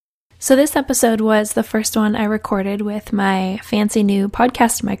So this episode was the first one I recorded with my fancy new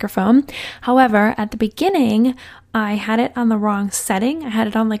podcast microphone. However, at the beginning, I had it on the wrong setting. I had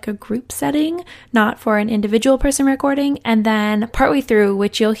it on like a group setting, not for an individual person recording. And then partway through,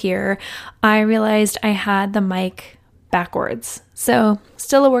 which you'll hear, I realized I had the mic backwards. So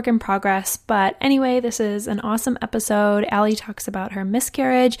still a work in progress. But anyway, this is an awesome episode. Allie talks about her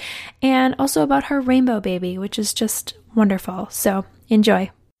miscarriage and also about her rainbow baby, which is just wonderful. So enjoy.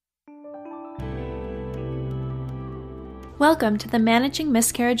 Welcome to the Managing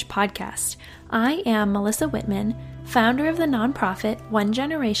Miscarriage podcast. I am Melissa Whitman, founder of the nonprofit One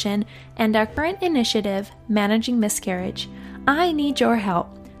Generation and our current initiative, Managing Miscarriage. I need your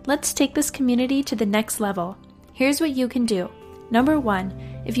help. Let's take this community to the next level. Here's what you can do. Number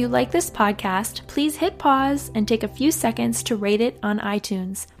 1, if you like this podcast, please hit pause and take a few seconds to rate it on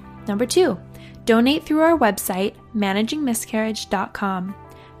iTunes. Number 2, donate through our website, managingmiscarriage.com.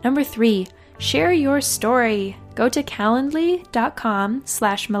 Number 3, share your story. Go to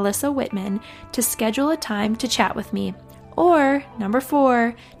calendly.com/Melissa Whitman to schedule a time to chat with me. Or, number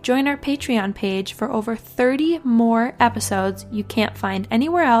 4, join our Patreon page for over 30 more episodes you can't find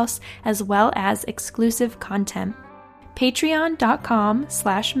anywhere else, as well as exclusive content.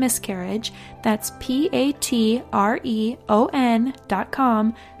 Patreon.com/miscarriage. That's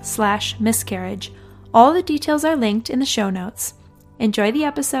patreon.com/miscarriage. All the details are linked in the show notes. Enjoy the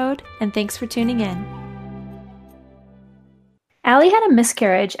episode, and thanks for tuning in. Allie had a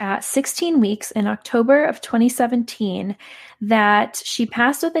miscarriage at 16 weeks in October of 2017 that she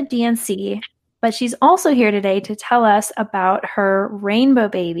passed with a D&C, but she's also here today to tell us about her rainbow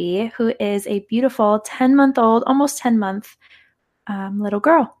baby, who is a beautiful 10-month-old, almost 10-month little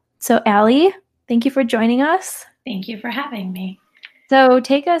girl. So Allie, thank you for joining us. Thank you for having me. So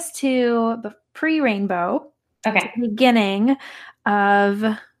take us to the pre-rainbow, Okay. the beginning of...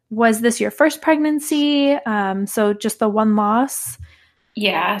 Was this your first pregnancy? So just the one loss?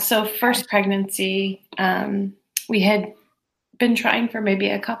 Yeah. So first pregnancy, we had been trying for maybe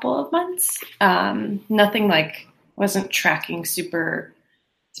a couple of months. Nothing like wasn't tracking super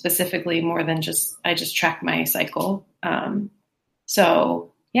specifically more than I just tracked my cycle.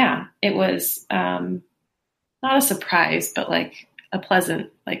 So yeah, it was not a surprise, but like a pleasant,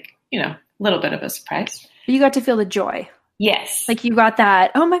 little bit of a surprise. You got to feel the joy. Yes. Like you got that,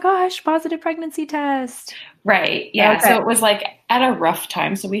 oh my gosh, positive pregnancy test. Right. Yeah. Okay. So it was like at a rough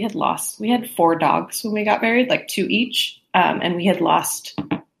time. So we had 4 dogs when we got married, like 2 each. And we had lost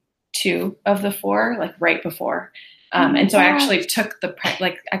 2 of the 4, like right before. And so I actually took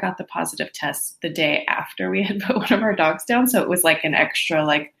I got the positive test the day after we had put one of our dogs down. So it was like an extra,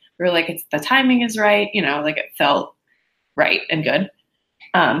 we were like, the timing is right. It felt right and good.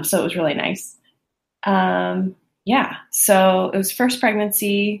 So it was really nice. Yeah. So it was first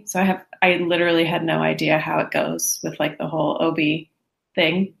pregnancy. So I literally had no idea how it goes with like the whole OB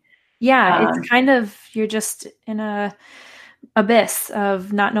thing. Yeah. It's kind of, you're just in a abyss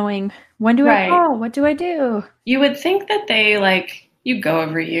of not knowing when do I call? What do I do? You would think that they you go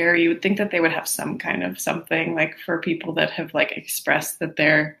every year. You would think that they would have some kind of something like for people that have expressed that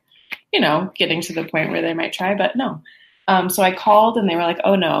they're, getting to the point where they might try, but no. So I called and they were like,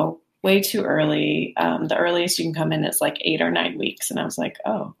 oh no, way too early. The earliest you can come in is 8 or 9 weeks. And I was like,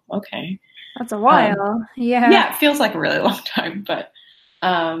 oh, okay. That's a while. Yeah. Yeah. It feels like a really long time, but,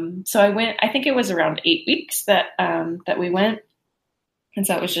 so I went, I think it was around 8 weeks that we went. And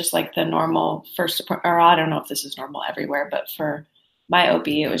so it was just the normal first appointment, or I don't know if this is normal everywhere, but for my OB,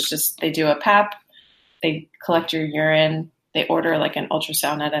 it was just, they do a PAP, they collect your urine, they order an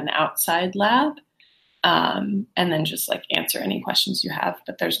ultrasound at an outside lab. And then just answer any questions you have,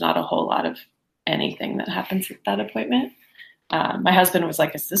 but there's not a whole lot of anything that happens at that appointment. My husband was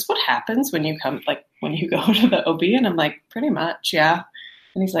like, is this what happens when you come, when you go to the OB? And I'm like, pretty much. Yeah.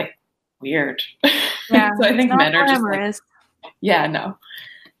 And he's like, weird. Yeah. So I think men are glamorous. just yeah, no.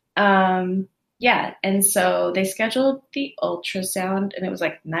 Yeah. And so they scheduled the ultrasound and it was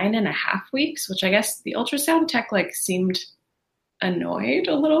 9.5 weeks, which I guess the ultrasound tech seemed annoyed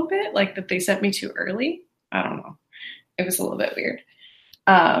a little bit, that they sent me too early. I don't know. It was a little bit weird.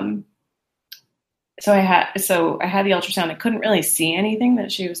 So I had the ultrasound. I couldn't really see anything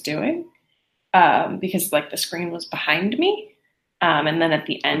that she was doing because the screen was behind me. And then at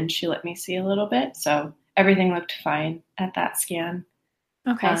the end, she let me see a little bit. So everything looked fine at that scan.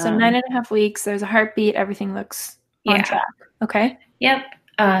 Okay. So 9.5 weeks, there's a heartbeat. Everything looks on track. Okay. Yep.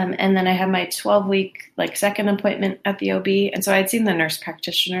 And then I had my 12-week second appointment at the OB. And so I had seen the nurse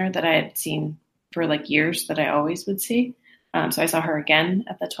practitioner that I had seen for years that I always would see. So I saw her again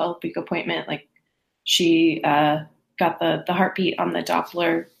at the 12-week appointment. She got the heartbeat on the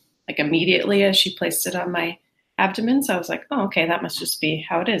Doppler like immediately as she placed it on my abdomen. So I was like, oh, okay, that must just be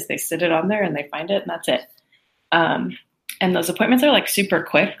how it is. They sit it on there and they find it and that's it. And those appointments are like super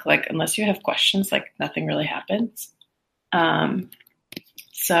quick. Like unless you have questions, like nothing really happens.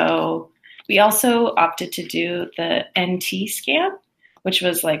 So we also opted to do the NT scan, which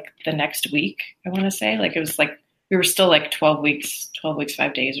was like the next week, I want to say. Like it was like, we were still like 12 weeks,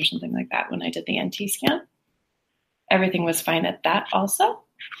 5 days or something like that when I did the NT scan. Everything was fine at that also.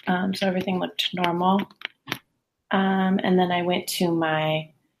 So everything looked normal. And then I went to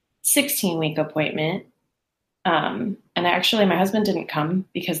my 16-week appointment. And actually my husband didn't come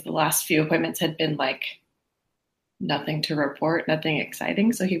because the last few appointments had been like nothing to report, nothing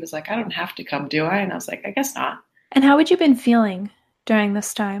exciting. So he was like, I don't have to come, do I? And I was like, I guess not. And how had you been feeling during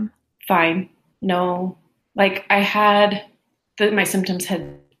this time? Fine. No, like I had, my symptoms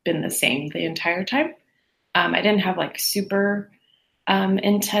had been the same the entire time. I didn't have like super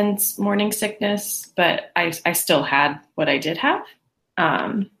intense morning sickness, but I still had what I did have.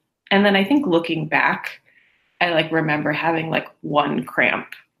 And then I think looking back, I like remember having like one cramp,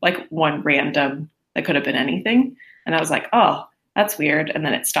 like one random, that could have been anything. And I was like, oh, that's weird. And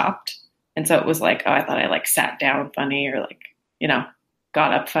then it stopped. And so it was like, oh, I thought I like sat down funny or like, you know,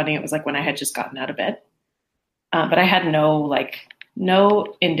 got up funny. It was like when I had just gotten out of bed. But I had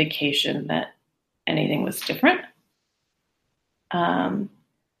no indication that anything was different.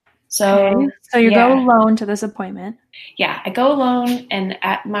 So you go alone to this appointment. Yeah, I go alone, and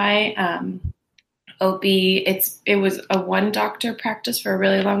at my OB, it was a one doctor practice for a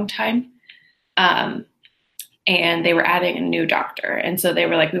really long time. And they were adding a new doctor. And so they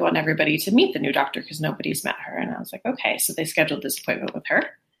were like, we want everybody to meet the new doctor because nobody's met her. And I was like, okay. So they scheduled this appointment with her.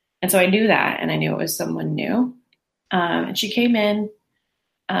 And so I knew that, and I knew it was someone new. And she came in,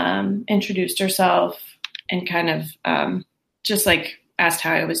 introduced herself, and kind of just like asked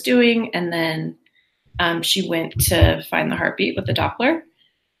how I was doing. And then she went to find the heartbeat with the Doppler.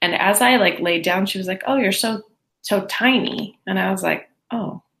 And as I like laid down, she was like, oh, you're so tiny. And I was like,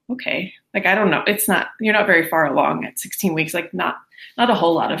 oh, okay. Like, I don't know. You're not very far along at 16 weeks, like not a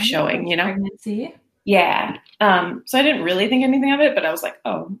whole lot of showing, you know? Pregnancy. Yeah. So I didn't really think anything of it, but I was like,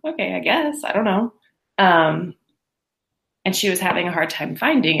 oh, okay, I guess, I don't know. And she was having a hard time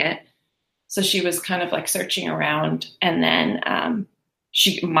finding it. So she was kind of like searching around, and then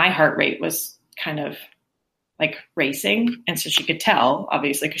my heart rate was kind of like racing. And so she could tell,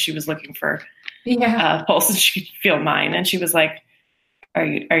 obviously, because she was looking for pulse, and she could feel mine. And she was like, are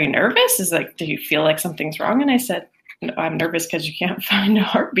you nervous? Do you feel like something's wrong? And I said, no, I'm nervous because you can't find a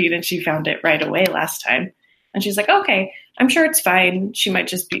heartbeat. And she found it right away last time. And she's like, okay, I'm sure it's fine.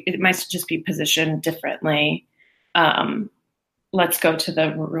 It might just be positioned differently. Let's go to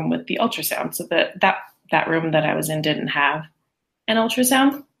the room with the ultrasound. So that room that I was in didn't have an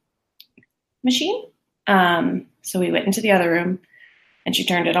ultrasound machine. So we went into the other room, and she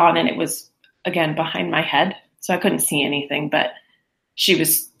turned it on, and it was again behind my head. So I couldn't see anything, but she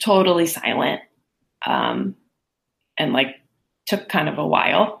was totally silent. And like took kind of a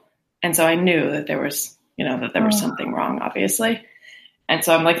while. And so I knew that there was, was something wrong, obviously. And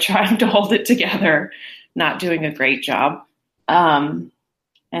so I'm like trying to hold it together, not doing a great job. And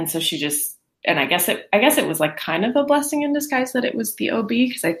so she just, and I guess it was like kind of a blessing in disguise that it was the OB,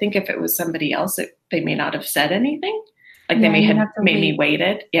 because I think if it was somebody else, they may not have said anything. Like they may have made me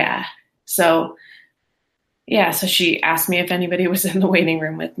waited. Yeah. So she asked me if anybody was in the waiting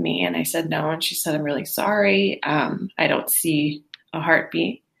room with me, and I said no. And she said, I'm really sorry. I don't see a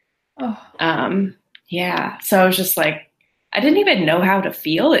heartbeat. Oh. Yeah. So I was just like, I didn't even know how to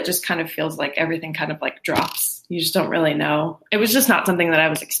feel. It just kind of feels like everything kind of like drops. You just don't really know. It was just not something that I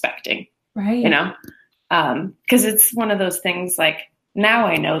was expecting. Right. Because it's one of those things, like now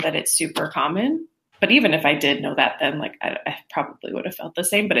I know that it's super common, but even if I did know that, then like I probably would have felt the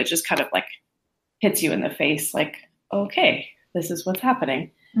same, but it just kind of like hits you in the face, like, okay, this is what's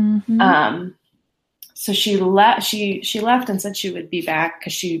happening. Mm-hmm. So she left and said she would be back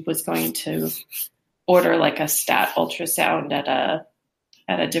because she was going to order like a stat ultrasound at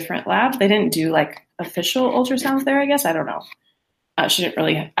a different lab. They didn't do like official ultrasounds there, I guess. I don't know. She didn't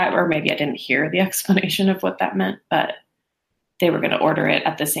really, or maybe I didn't hear the explanation of what that meant, but they were going to order it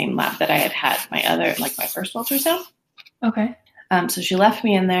at the same lab that I had my first ultrasound. Okay. So she left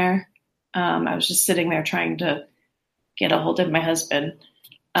me in there. I was just sitting there trying to get a hold of my husband,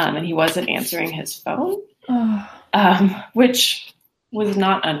 and he wasn't answering his phone, which was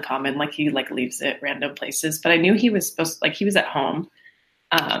not uncommon. Like he like leaves it random places, but I knew he was he was at home.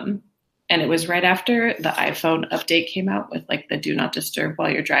 And it was right after the iPhone update came out with like the do not disturb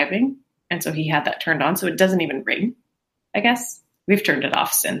while you're driving. And so he had that turned on. So it doesn't even ring, I guess. we've turned it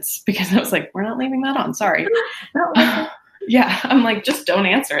off since because I was like, we're not leaving that on. Sorry. Oh, Yeah. I'm like, just don't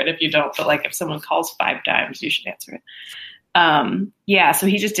answer it if you don't. But like, if someone calls 5 times, you should answer it. Yeah. So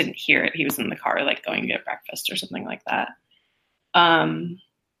he just didn't hear it. He was in the car, like going to get breakfast or something like that.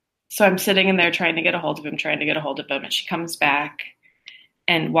 So I'm sitting in there trying to get a hold of him. And she comes back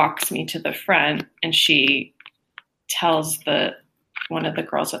and walks me to the front, and she tells one of the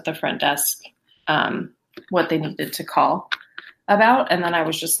girls at the front desk what they needed to call about. And then I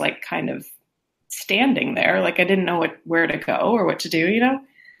was just like kind of standing there, like I didn't know where to go or what to do, you know?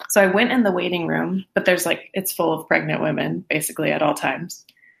 So I went in the waiting room, but it's full of pregnant women basically at all times.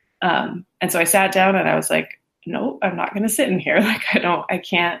 And so I sat down and I was like, no, I'm not going to sit in here. Like, I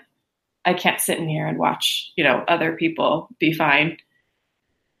can't sit in here and watch, other people be fine.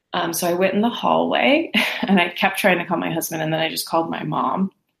 So I went in the hallway and I kept trying to call my husband, and then I just called my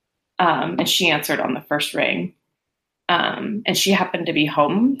mom. And she answered on the first ring. And she happened to be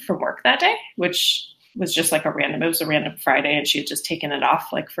home from work that day, which was just like it was a random Friday, and she had just taken it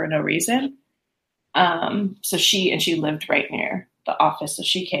off like for no reason. So she lived right near the office. So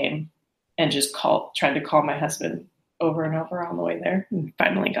she came and just tried to call my husband over and over on the way there, and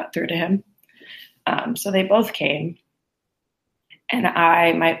finally got through to him. So they both came, and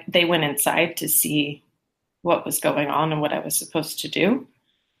they went inside to see what was going on and what I was supposed to do.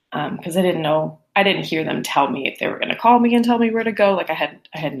 Cause I didn't hear them tell me if they were going to call me and tell me where to go. Like I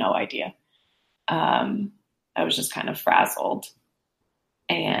had no idea. I was just kind of frazzled.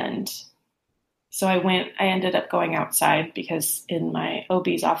 And so I ended up going outside because in my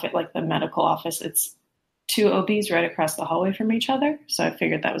OB's office, like the medical office, it's 2 OBs right across the hallway from each other. So I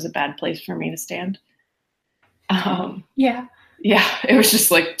figured that was a bad place for me to stand. Yeah, it was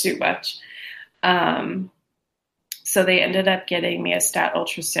just like too much. So they ended up getting me a stat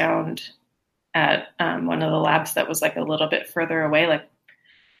ultrasound at one of the labs that was like a little bit further away, like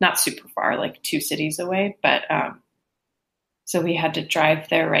not super far, like 2 cities away. But so we had to drive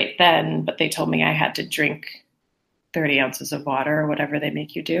there right then, but they told me I had to drink 30 ounces of water or whatever they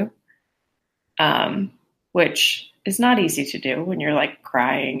make you do, which is not easy to do when you're like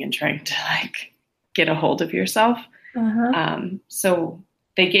crying and trying to like get a hold of yourself. So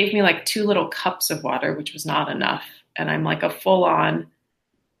they gave me like 2 little cups of water, which was not enough. And I'm like a full-on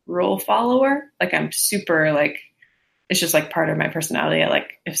rule follower. Like I'm super like, it's just like part of my personality.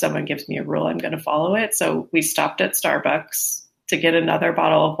 Like if someone gives me a rule, I'm going to follow it. So we stopped at Starbucks to get another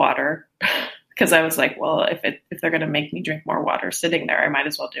bottle of water because I was like, well, if they're going to make me drink more water sitting there, I might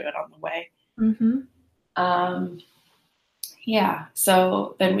as well do it on the way. Mm-hmm. Yeah.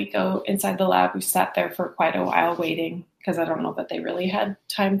 So then we go inside the lab. We sat there for quite a while waiting because I don't know that they really had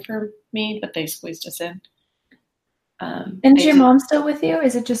time for me, but they squeezed us in. And is your mom still with you?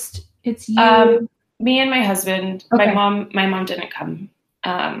 Is it just, it's you? Me and my husband. Okay. My mom didn't come.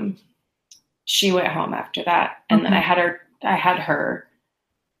 She went home after that. And then I had her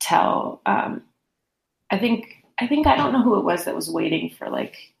tell, I think I don't know who it was that was waiting for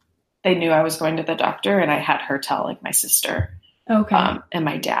like, they knew I was going to the doctor, and I had her tell like my sister, and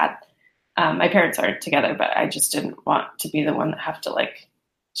my dad. My parents aren't together, but I just didn't want to be the one that have to like,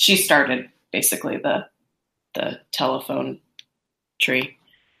 she started basically the telephone tree.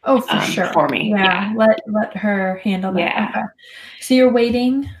 Oh, for sure. For me. Yeah. Let her handle that. Yeah. Okay. So you're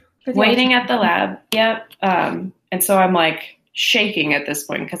waiting at the lab. Yep. And so I'm like shaking at this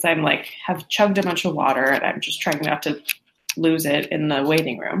point because I'm like, have chugged a bunch of water and I'm just trying not to lose it in the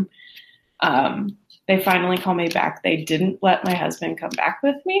waiting room. They finally call me back. They didn't let my husband come back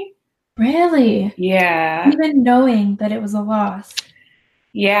with me. Really? Yeah. Even knowing that it was a loss.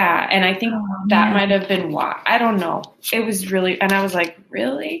 Yeah. And I think that might have been why. I don't know. It was really, and I was like,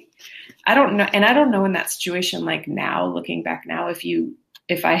 really? I don't know. And I don't know in that situation, like now, looking back now,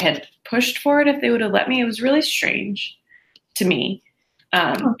 if I had pushed for it, if they would have let me, it was really strange to me.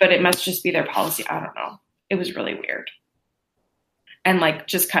 But it must just be their policy. I don't know. It was really weird. And like,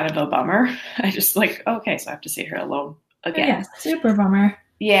 just kind of a bummer. I just like, okay, so I have to see her alone again. Yeah, super bummer.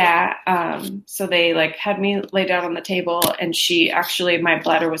 Yeah. So they like had me lay down on the table, and my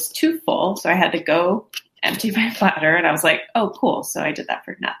bladder was too full. So I had to go empty my bladder, and I was like, oh, cool. So I did that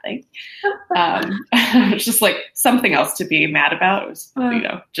for nothing. It was just like something else to be mad about. It was,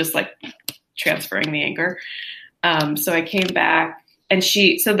 just like transferring the anger. So I came back, and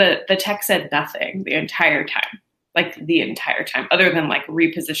the tech said nothing the entire time. Like the entire time, other than like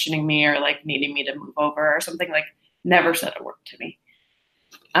repositioning me or like needing me to move over or something, like never said a word to me.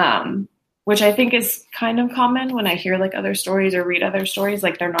 Which I think is kind of common when I hear like other stories or read other stories,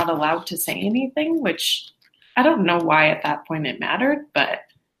 like they're not allowed to say anything, which I don't know why at that point it mattered, but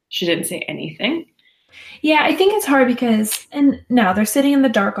she didn't say anything. Yeah, I think it's hard because, and now they're sitting in the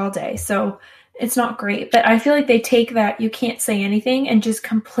dark all day, so it's not great. But I feel like they take that you can't say anything and just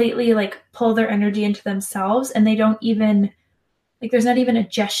completely like pull their energy into themselves, and they don't even like there's not even a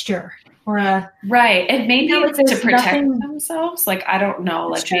gesture or a Right. And maybe like it's to there's protect nothing. themselves. Like, I don't know,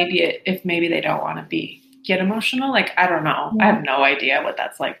 That's like true. maybe if maybe they don't want to get emotional. Like, I don't know. I Yeah, have no idea what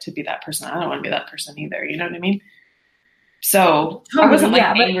that's like to be that person. I don't want to be that person either. You know what I mean? So I wasn't totally. like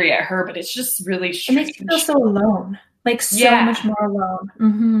Yeah, but angry at her, but it's just really it makes you feel strange. so alone, like so much Yeah. more alone.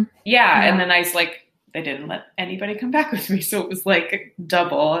 Hmm. Yeah. And Yeah. then I was like, they didn't let anybody come back with me. So it was like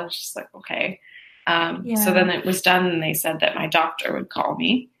double. I was just like, okay. So Yeah. then it was done and they said that my doctor would call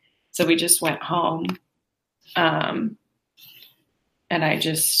me. So we just went home. Um, and I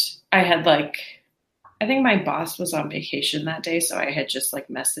had like, I think my boss was on vacation that day. So I had just like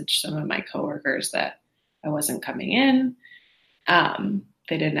messaged some of my coworkers that I wasn't coming in.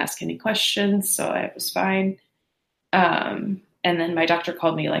 They didn't ask any questions. So I was fine. And then my doctor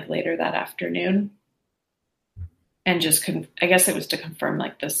called me like later that afternoon and just I guess it was to confirm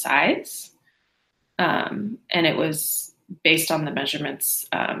like the size. And it was based on the measurements.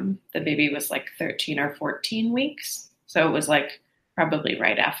 The baby was like 13 or 14 weeks. So it was like probably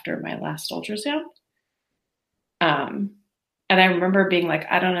right after my last ultrasound. Um, and I remember being like,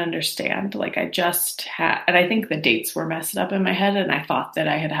 I don't understand. Like I just had, and I think the dates were messed up in my head. And I thought that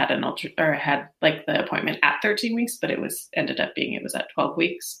I had an or had like the appointment at 13 weeks, but ended up being, it was at 12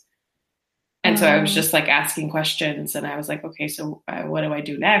 weeks. And so I was Um, just like asking questions and I was like, okay, so what do I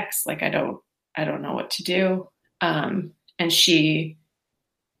do next? Like, I don't know what to do. And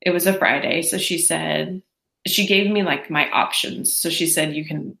it was a Friday. So she gave me like my options. So she said, you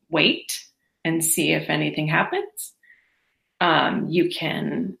can wait and see if anything happens. You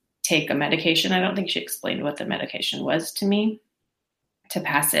can take a medication. I don't think she explained what the medication was to me to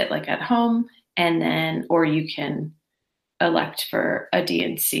pass it like at home. And then, or you can elect for a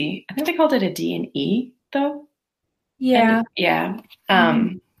DNC. I think they called it a D&E though. yeah. Yeah.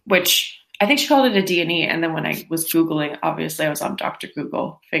 Mhm. Which I think she called it a D&E. And then when I was Googling, obviously I was on Dr.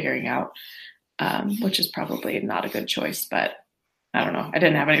 Google figuring out, which is probably not a good choice, but I don't know. I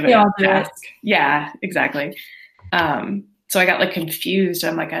didn't have They anybody else all to do it. ask. Yeah, exactly. So I got like confused.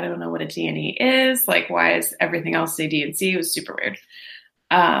 I'm like, I don't know what a D&E is. Like, why is everything else say D&C? It was super weird.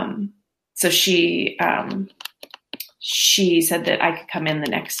 So she said that I could come in the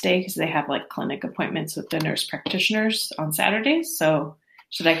next day because they have like clinic appointments with the nurse practitioners on Saturdays. So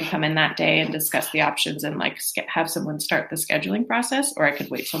should I could come in that day and discuss the options and like have someone start the scheduling process, or I could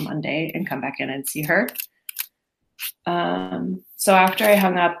wait till Monday and come back in and see her. So after I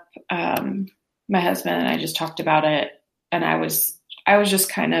hung up, my husband and I just talked about it, and I was just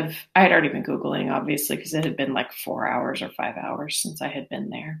kind of, I had already been Googling, obviously, because it had been like 4 hours or 5 hours since I had been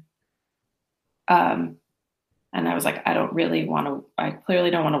there. Um, and I was like, I clearly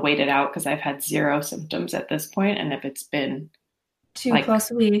don't want to wait it out because I've had zero symptoms at this point. And if it's been Two like,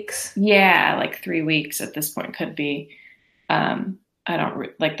 plus weeks. yeah, like 3 weeks at this point could be, I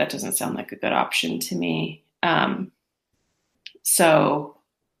don't like, that doesn't sound like a good option to me. So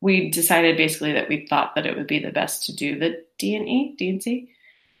we decided basically that we thought that it would be the best to do the DNC.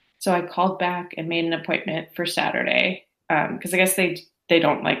 So I called back and made an appointment for Saturday because I guess they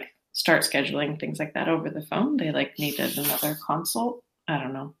don't like start scheduling things like that over the phone. They like needed another consult. I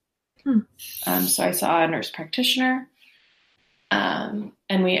don't know. Hmm. So I saw a nurse practitioner, and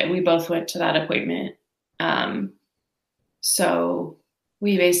we both went to that appointment. So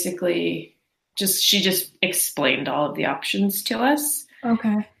we basically she just explained all of the options to us.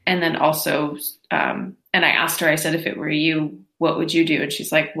 Okay. And then also, and I asked her, I said, if it were you, what would you do? And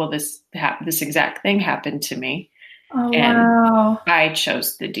she's like, well, this exact thing happened to me. Oh, And wow. I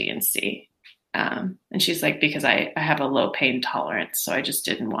chose the DNC. And she's like, because I have a low pain tolerance. So I just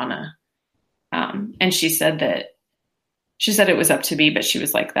didn't want to. And she said it was up to me, but she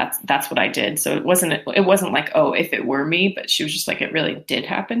was like, that's what I did. So it wasn't like, oh, if it were me, but she was just like, it really did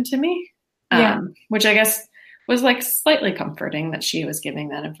happen to me. Yeah. Which I guess was like slightly comforting that she was giving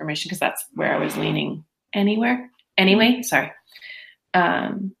that information because that's where I was leaning anyway. Sorry.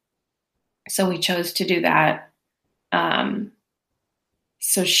 So we chose to do that.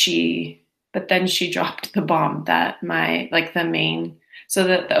 But then she dropped the bomb that so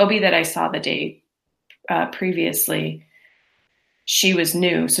the OB that I saw the day previously, she was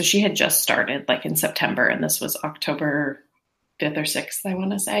new. So she had just started like in September, and this was October 5th or 6th, I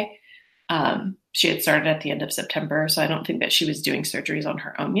want to say. She had started at the end of September, so I don't think that she was doing surgeries on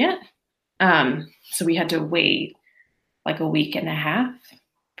her own yet. So we had to wait like a week and a half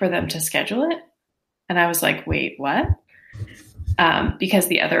for them to schedule it. And I was like, wait, what? because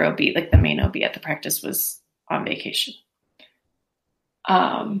the other OB, like the main OB at the practice, was on vacation.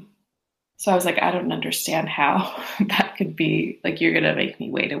 So I was like, I don't understand how that could be, like, you're going to make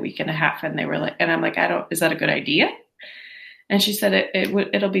me wait a week and a half. And they were like, and I'm like, is that a good idea? And she said,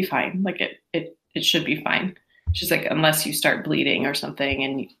 it'll be fine. Like it should be fine. She's like, unless you start bleeding or something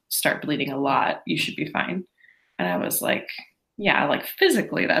and you start bleeding a lot, you should be fine. And I was like, yeah, like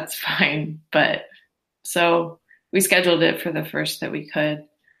physically that's fine. But so we scheduled it for the first that we could.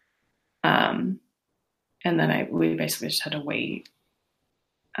 And then we basically just had to wait.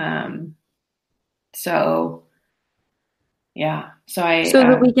 So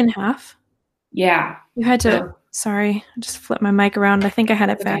the week and a half? Yeah. You had to, sorry, I just flipped my mic around. I think I had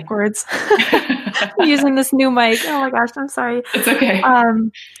it backwards. Using this new mic. Oh my gosh, I'm sorry. It's okay.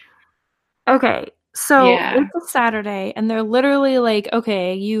 Okay. So it's a Saturday and they're literally like,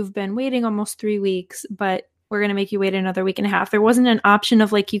 okay, you've been waiting almost 3 weeks, but we're going to make you wait another week and a half. There wasn't an option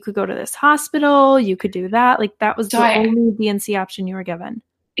of like, you could go to this hospital, you could do that. Like that was the only DNC option you were given.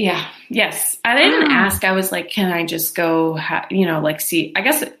 Yeah. Yes. I didn't ask. I was like, can I just go, see, I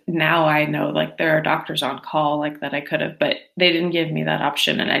guess now I know like there are doctors on call like that I could have, but they didn't give me that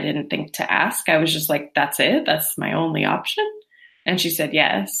option and I didn't think to ask. I was just like, that's it. That's my only option. And she said,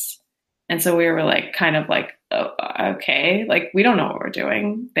 yes. And so we were like, kind of like, oh, okay, like we don't know what we're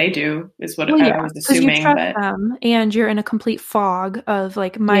doing. They do is what I was assuming. You trust them and you're in a complete fog of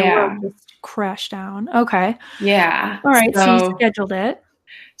like my world just crashed down. Okay. Yeah. All right. So you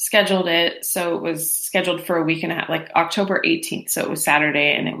scheduled it. So it was scheduled for a week and a half, like October 18th. So it was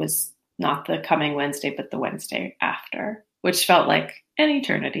Saturday and it was not the coming Wednesday, but the Wednesday after, which felt like an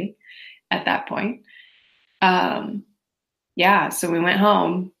eternity at that point. So we went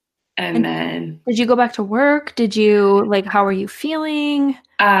home and then. Did you go back to work? Did you how are you feeling?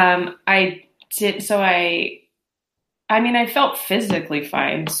 I did. So I felt physically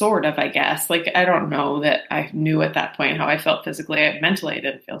fine, sort of, I guess. Like, I don't know that I knew at that point how I felt physically. Mentally, I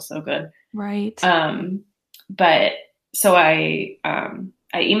didn't feel so good. Right. But so I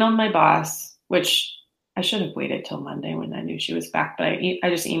emailed my boss, which I should have waited till Monday when I knew she was back. But I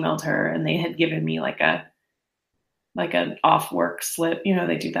just emailed her, and they had given me like an off work slip. You know,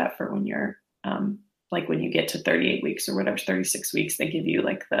 they do that for when you're when you get to 38 weeks or whatever, 36 weeks, they give you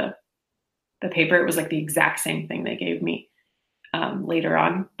like the paper. It was like the exact same thing they gave me later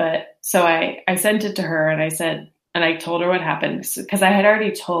on. But so I sent it to her and I said, and I told her what happened because I had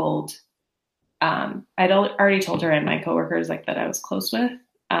already told, her and my coworkers like that I was close with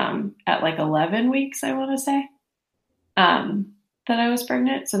at like 11 weeks, I want to say, that I was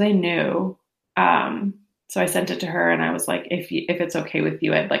pregnant. So they knew. So I sent it to her and I was like, if it's okay with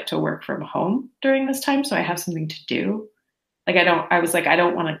you, I'd like to work from home during this time. So I have something to do. Like, I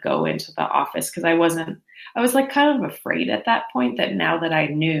don't want to go into the office because I was like kind of afraid at that point that now that I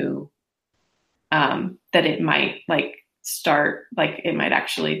knew, that it might like start, like it might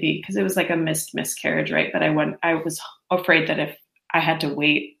actually be, because it was like a miscarriage, right? But I was afraid that if I had to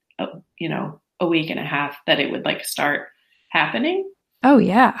wait, a week and a half, that it would like start happening. Oh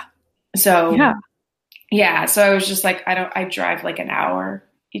yeah. So yeah. So I was just like, I drive like an hour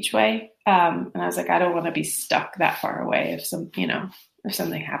each way. And I was like, I don't want to be stuck that far away if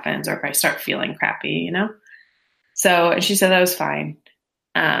something happens or if I start feeling crappy, So, and she said that was fine.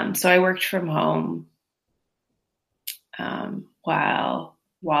 So I worked from home, while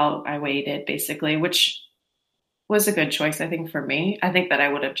I waited basically, which was a good choice, I think, for me. I think that I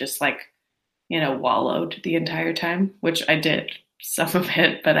would have just wallowed the entire time, which I did some of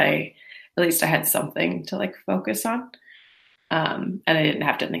it, but at least I had something to like focus on. And I didn't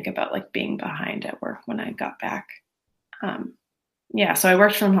have to think about like being behind at work when I got back. So I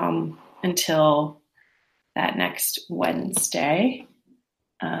worked from home until that next Wednesday.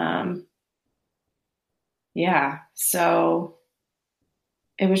 So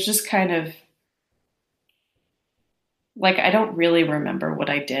it was just kind of like, I don't really remember what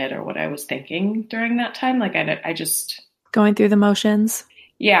I did or what I was thinking during that time. Like I just going through the motions.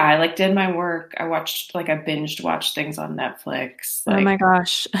 Yeah, I like did my work. I binged watched things on Netflix. Oh my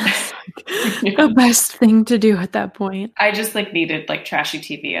gosh. The best thing to do at that point. I just like needed like trashy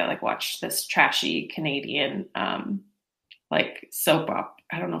TV. I like watched this trashy Canadian like soap opera.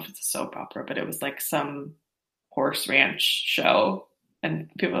 I don't know if it's a soap opera, but it was like some horse ranch show.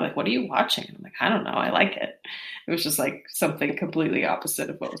 And people were like, what are you watching? And I'm like, I don't know. I like it. It was just like something completely opposite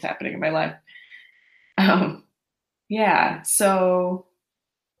of what was happening in my life. So,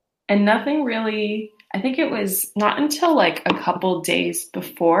 and nothing really, I think it was not until like a couple days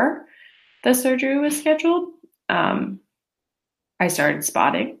before the surgery was scheduled, I started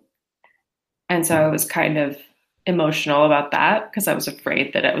spotting. And so I was kind of emotional about that because I was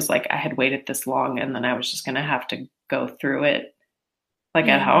afraid that it was like I had waited this long and then I was just going to have to go through it like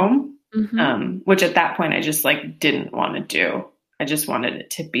at Yeah. home. Mm-hmm. Which at that point I just like didn't want to do. I just wanted it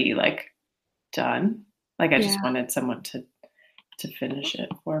to be like done. Like I Yeah. just wanted someone to finish it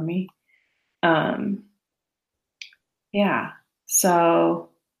for me. Um, yeah. So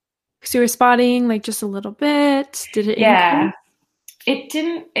So you were spotting like just a little bit. Did it increase? yeah, it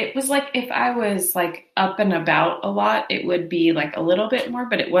didn't, it was like if I was like up and about a lot, it would be like a little bit more,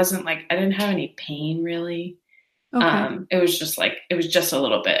 but it wasn't like I didn't have any pain really. Okay. It was just like it was just a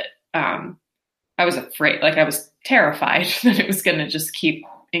little bit. I was afraid, like I was terrified that it was going to just keep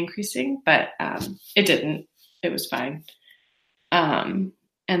increasing, but it didn't. It was fine. And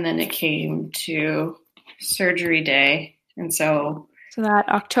then it came to surgery day, and so So that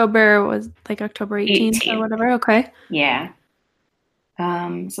October was like October 18th or 18th, whatever. Okay. yeah.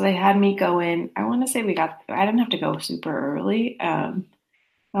 So they had me go in. I want to say I didn't have to go super early. I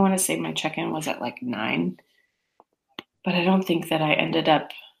want to say my check-in was at like 9, but I don't think that I ended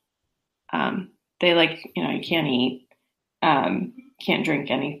up, they like, you can't eat, can't drink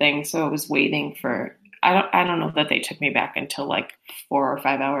anything. So I was waiting for, I don't know that they took me back until like 4 or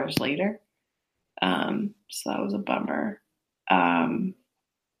 5 hours later. So that was a bummer. So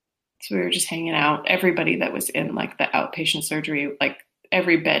we were just hanging out. Everybody that was in like the outpatient surgery, like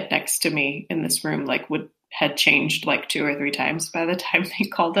every bed next to me in this room, like had changed like 2 or 3 times by the time they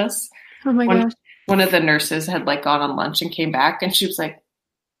called us. Oh my One gosh. one of the nurses had like gone on lunch and came back, and she was like,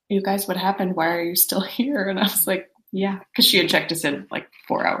 "You guys, what happened? Why are you still here?" And I was like, "Yeah," because she had checked us in like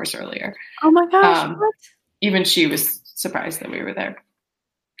 4 hours earlier. Oh my gosh. Um, What? Even she was surprised that we were there.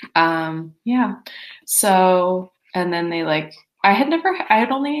 Yeah. So, and then they like, I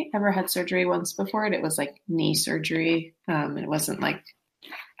had only ever had surgery once before, and it was like knee surgery. It wasn't like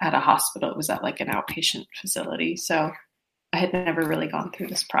at a hospital. It was at like an outpatient facility. So I had never really gone through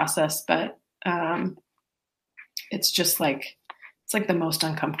this process, but it's just like, it's like the most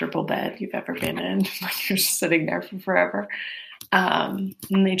uncomfortable bed you've ever been in. Like you're just sitting there for forever. And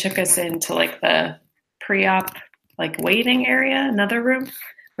they took us into like the pre-op, like waiting area, another room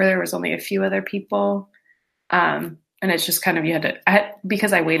where there was only a few other people. And it's just kind of,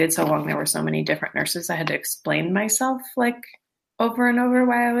 because I waited so long, there were so many different nurses. I had to explain myself like over and over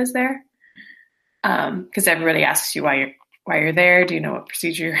why I was there. Because everybody asks you why you're there. Do you know what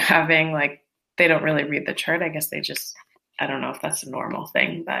procedure you're having? Like they don't really read the chart. I guess I don't know if that's a normal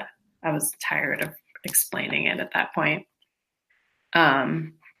thing, but I was tired of explaining it at that point.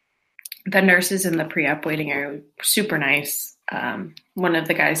 The nurses in the pre-op waiting area were super nice. One of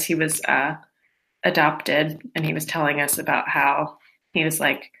the guys, he was adopted, and he was telling us about how he was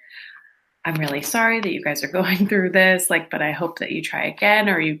like, "I'm really sorry that you guys are going through this, like, but I hope that you try again,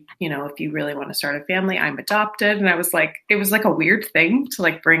 or if you really want to start a family, I'm adopted." And I was like, it was like a weird thing to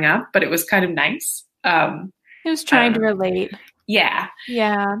like bring up, but it was kind of nice. He was trying to relate. Yeah.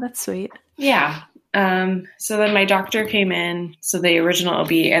 Yeah, that's sweet. Yeah. So then my doctor came in. So the original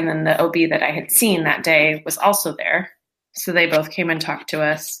OB and then the OB that I had seen that day was also there. So they both came and talked to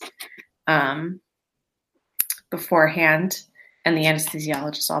us beforehand, and the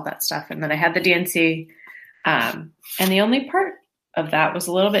anesthesiologist, all that stuff. And then I had the DNC. And the only part of that was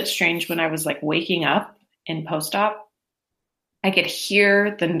a little bit strange when I was like waking up in post-op. I could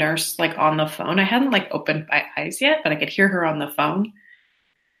hear the nurse like on the phone. I hadn't like opened my eyes yet, but I could hear her on the phone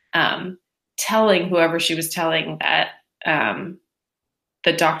telling whoever she was telling that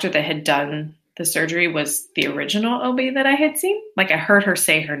the doctor that had done the surgery was the original OB that I had seen. Like I heard her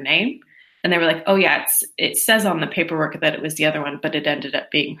say her name, and they were like, "Oh yeah, it says on the paperwork that it was the other one, but it ended up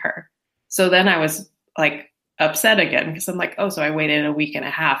being her." So then I was like upset again because I'm like, "Oh, so I waited a week and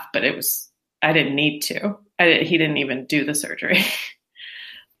a half, but I didn't need to. He didn't even do the surgery,"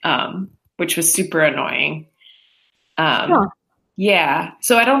 which was super annoying. Yeah.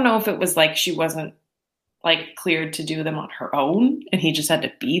 So I don't know if it was like she wasn't like cleared to do them on her own and he just had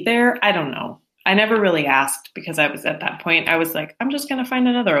to be there. I don't know. I never really asked because I was at that point. I was like, I'm just going to find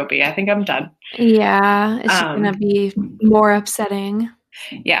another OB. I think I'm done. Yeah, it's just going to be more upsetting.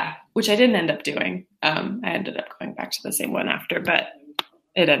 Yeah, which I didn't end up doing. I ended up going back to the same one after, but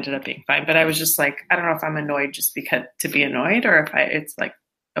it ended up being fine. But I was just like, I don't know if I'm annoyed just because to be annoyed or if it's like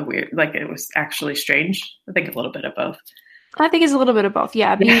a weird, like it was actually strange. I think a little bit of both. I think it's a little bit of both.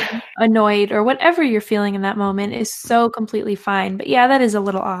 Yeah, being annoyed or whatever you're feeling in that moment is so completely fine. But yeah, that is a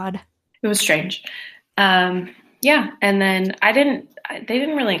little odd. It was strange. Yeah. And then they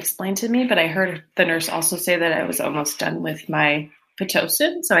didn't really explain to me, but I heard the nurse also say that I was almost done with my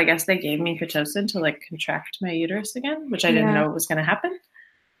Pitocin. So I guess they gave me Pitocin to like contract my uterus again, which I didn't know was going to happen.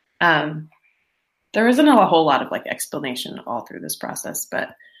 there isn't a whole lot of like explanation all through this process,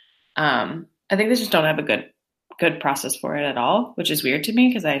 but I think they just don't have a good process for it at all, which is weird to me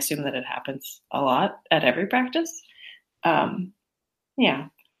because I assume that it happens a lot at every practice. Um, yeah.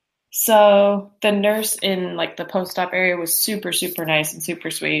 So the nurse in like the post-op area was super, super nice and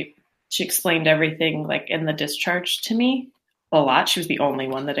super sweet. She explained everything like in the discharge to me a lot. She was the only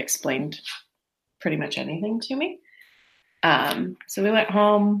one that explained pretty much anything to me. So we went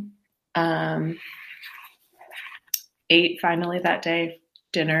home, ate finally that day.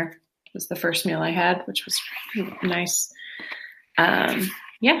 Dinner was the first meal I had, which was nice.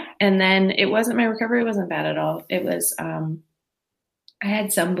 Yeah. And then my recovery wasn't bad at all. It was, I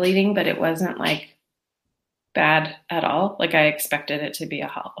had some bleeding, but it wasn't like bad at all. Like I expected it to be a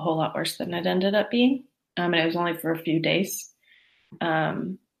whole lot worse than it ended up being. And it was only for a few days.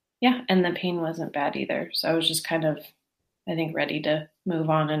 Yeah. And the pain wasn't bad either. So I was just kind of, I think, ready to move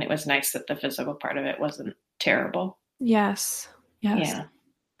on. And it was nice that the physical part of it wasn't terrible. Yes. Yeah.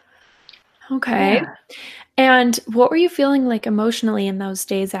 Okay. Yeah. And what were you feeling like emotionally in those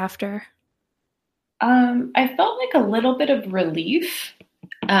days after? I felt like a little bit of relief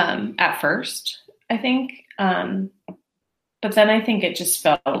at first, I think. But then I think it just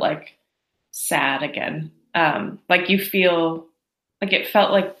felt like sad again. Like you feel like it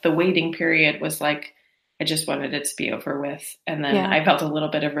felt like the waiting period was like, I just wanted it to be over with. And then I felt a little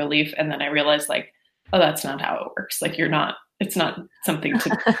bit of relief. And then I realized like, oh, that's not how it works. Like it's not something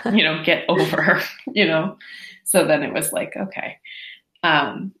to, get over, So then it was like, okay.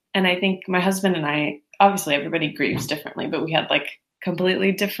 And I think my husband and I, obviously everybody grieves differently, but we had like not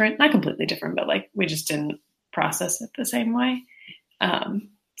completely different, but like we just didn't process it the same way.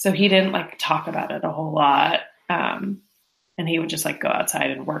 So he didn't like talk about it a whole lot. And he would just like go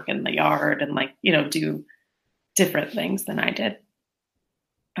outside and work in the yard and like, do different things than I did.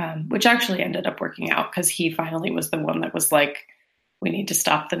 Which actually ended up working out because he finally was the one that was like, we need to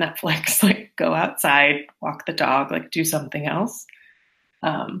stop the Netflix, like go outside, walk the dog, like do something else.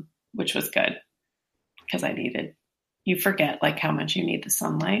 Which was good because you forget like how much you need the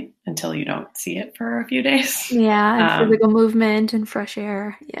sunlight until you don't see it for a few days. Yeah. And physical movement and fresh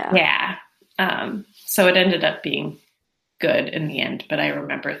air. Yeah. Yeah. So it ended up being good in the end, but I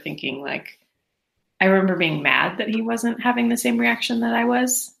remember thinking like, I remember being mad that he wasn't having the same reaction that I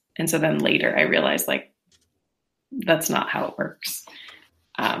was. And so then later I realized like, that's not how it works.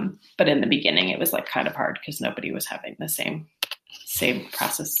 But in the beginning it was like kind of hard because nobody was having the same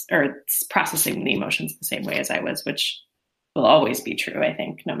process or processing the emotions the same way as I was, which will always be true. I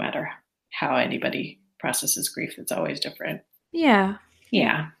think no matter how anybody processes grief, it's always different. Yeah.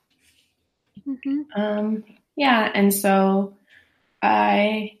 Yeah. Mm-hmm. Yeah. And so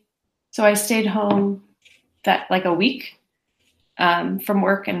I stayed home that like a week from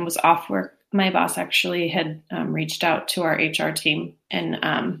work and was off work. My boss actually had reached out to our HR team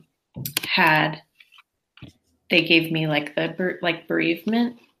and they gave me like the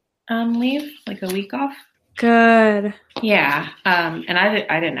bereavement leave, like a week off. Good. Yeah. And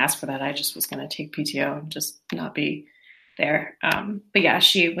I didn't ask for that. I just was going to take PTO and just not be there. But yeah,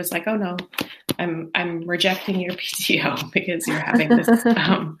 she was like, oh no, I'm rejecting your PTO because you're having this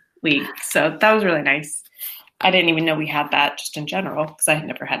week. So that was really nice. I didn't even know we had that just in general because I had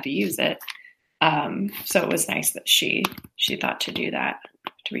never had to use it. So it was nice that she thought to do that,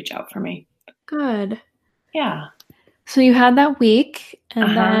 to reach out for me. Good. Yeah. So you had that week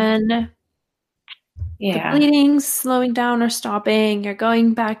and then the bleeding's slowing down or stopping. You're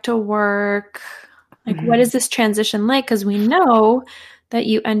going back to work. Like, what is this transition like? Because we know that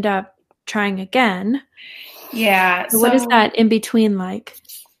you end up trying again. Yeah. So what is that in between like?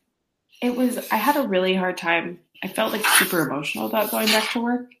 I had a really hard time. I felt like super emotional about going back to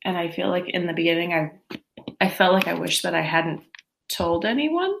work. And I feel like in the beginning, I felt like I wish that I hadn't told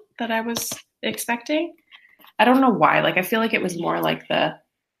anyone that I was expecting. I don't know why. Like, I feel like it was more like the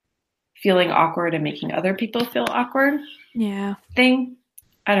feeling awkward and making other people feel awkward thing.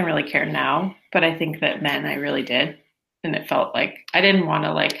 I don't really care now, but I think that then I really did. And it felt like I didn't want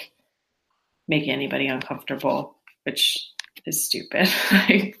to like make anybody uncomfortable, which is stupid,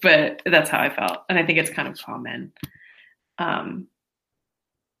 but that's how I felt. And I think it's kind of common.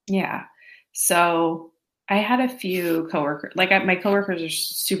 Yeah. So I had a few coworkers, like my coworkers are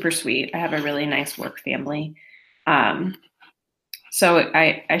super sweet. I have a really nice work family. So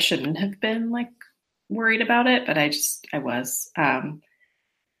I shouldn't have been like worried about it, but I was.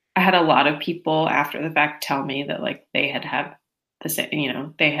 I had a lot of people after the fact tell me that like they had the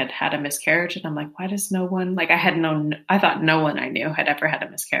same, they had had a miscarriage, and I'm like, why does no one like? I thought no one I knew had ever had a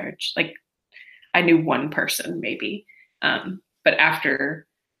miscarriage. Like I knew one person maybe, but after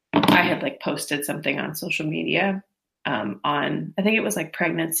I had like posted something on social media on, I think it was like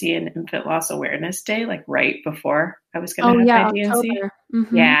Pregnancy and Infant Loss Awareness Day, like right before I was going to have my D&C. October.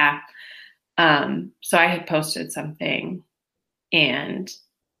 Mm-hmm. Yeah. So I had posted something, and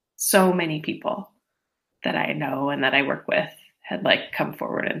so many people that I know and that I work with had like come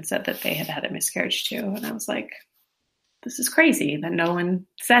forward and said that they had had a miscarriage too. And I was like, this is crazy that no one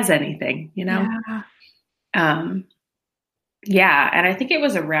says anything, you know? Yeah. Yeah. And I think it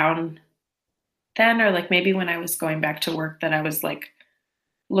was around then, or like maybe when I was going back to work, that I was like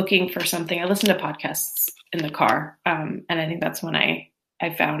looking for something. I listened to podcasts in the car. And I think that's when I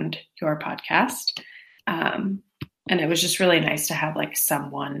found your podcast. And it was just really nice to have like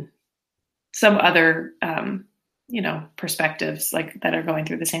some other, perspectives like that are going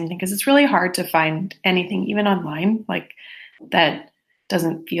through the same thing. Cause it's really hard to find anything, even online, like that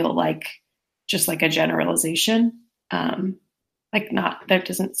doesn't feel like just like a generalization. There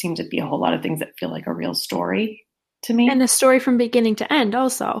doesn't seem to be a whole lot of things that feel like a real story to me. And a story from beginning to end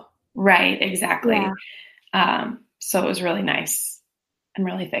also. Right. Exactly. Yeah. So it was really nice. I'm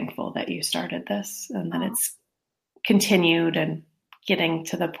really thankful that you started this and that it's continued and getting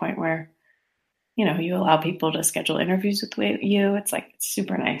to the point where, you allow people to schedule interviews with you. It's like, it's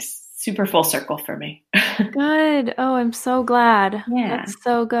super nice, super full circle for me. Good. Oh, I'm so glad. Yeah. That's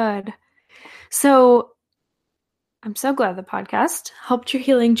so good. So I'm so glad the podcast helped your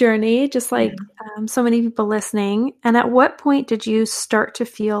healing journey, just like so many people listening. And at what point did you start to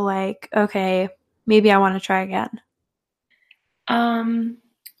feel like, okay, maybe I want to try again? I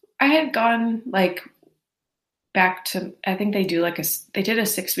had gone like back to, I think they did a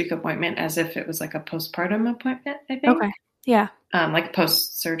 6-week appointment as if it was like a postpartum appointment, I think. Okay. Yeah. Like a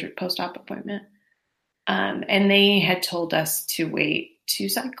post-op appointment. And they had told us to wait 2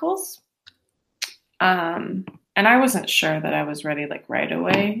 cycles. And I wasn't sure that I was ready like right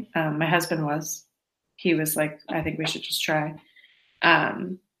away. My husband was. He was like, I think we should just try.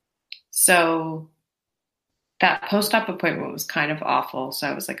 So that post-op appointment was kind of awful. So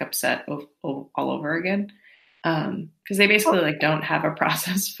I was like upset all over again. Because they basically like don't have a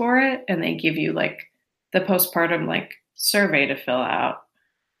process for it, and they give you like the postpartum like survey to fill out,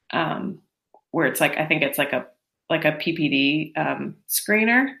 where it's like, I think it's like a PPD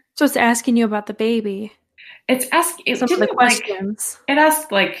screener. So it's asking you about the baby. It's asking some of the questions. It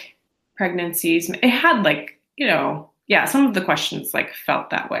asked like pregnancies. It had like, some of the questions like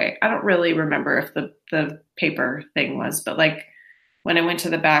felt that way. I don't really remember if the paper thing was, but like when I went to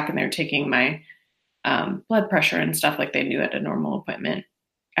the back and they were taking my blood pressure and stuff like they knew at a normal appointment,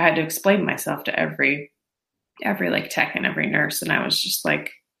 I had to explain myself to every like tech and every nurse. And I was just like,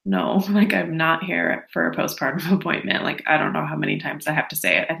 no, like I'm not here for a postpartum appointment. Like, I don't know how many times I have to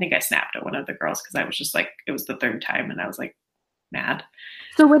say it. I think I snapped at one of the girls because I was just like, it was the 3rd time and I was like mad.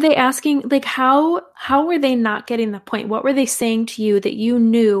 So were they asking like, how were they not getting the point? What were they saying to you that you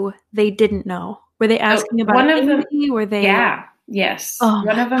knew they didn't know? Were they asking about one of them? Were they? Yeah. Yes.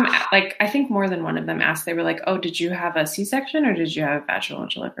 One of them, like, I think more than one of them asked, they were like, oh, did you have a C-section or did you have a vaginal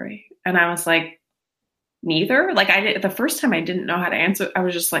delivery? And I was like, neither. Like the first time I didn't know how to answer. I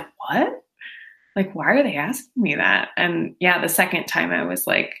was just like, what? Like, why are they asking me that? And yeah, the second time I was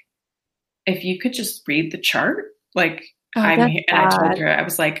like, if you could just read the chart, like I'm here. And I told her, I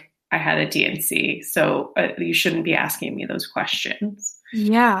was like, I had a D&C, so you shouldn't be asking me those questions.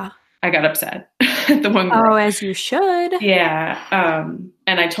 Yeah. I got upset. The one girl. Oh, as you should. Yeah.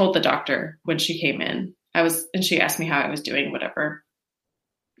 And I told the doctor when she came in, and she asked me how I was doing, whatever.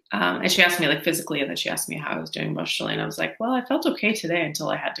 And she asked me like physically, and then she asked me how I was doing emotionally. And I was like, well, I felt okay today until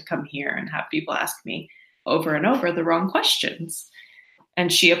I had to come here and have people ask me over and over the wrong questions.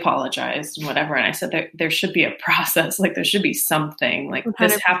 And she apologized and whatever. And I said there should be a process. Like there should be something like 100%.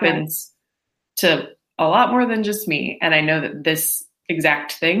 This happens to a lot more than just me. And I know that this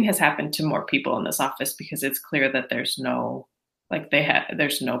exact thing has happened to more people in this office because it's clear that there's no,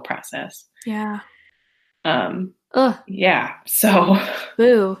 there's no process. Yeah. Yeah. So,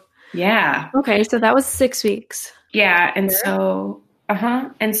 boo. Yeah. Okay. So that was 6 weeks. Yeah. And so,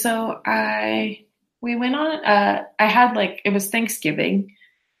 and so we went on, I had like, it was Thanksgiving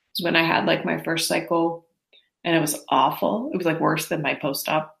was when I had like my first cycle, and it was awful. It was like worse than my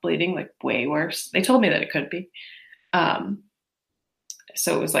post-op bleeding, like way worse. They told me that it could be.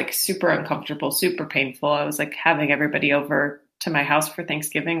 So it was like super uncomfortable, super painful. I was like having everybody over to my house for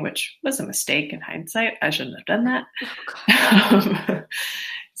Thanksgiving, which was a mistake in hindsight. I shouldn't have done that.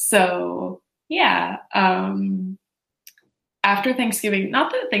 So yeah. After Thanksgiving,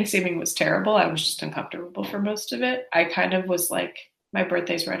 not that Thanksgiving was terrible. I was just uncomfortable for most of it. I kind of was like, my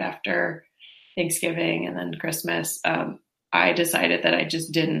birthday's right after Thanksgiving and then Christmas. I decided that I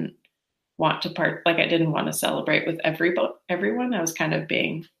just didn't want to I didn't want to celebrate with everyone. I was kind of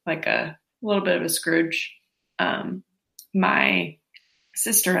being like a little bit of a Scrooge. My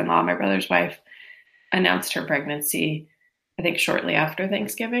sister-in-law, my brother's wife, announced her pregnancy, I think shortly after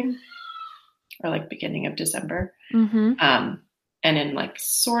Thanksgiving or like beginning of December. Mm-hmm. And in like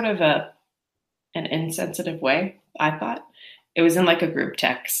sort of an insensitive way, I thought. It was in like a group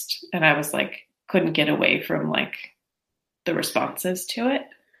text, and I was like, couldn't get away from like the responses to it.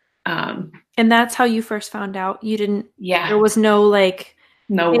 And that's how you first found out. You didn't, Yeah. there was no like,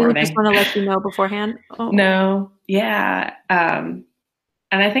 No hey, we warning. just want to let you know beforehand. Oh. No. Yeah. And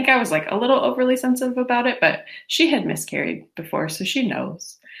I think I was like a little overly sensitive about it, but she had miscarried before, so she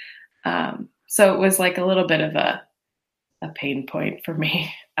knows. So it was like a little bit of a pain point for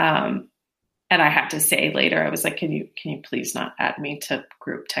me. And I had to say later, I was like, can you please not add me to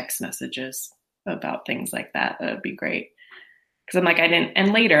group text messages about things like that? That would be great. Because I'm like, I didn't,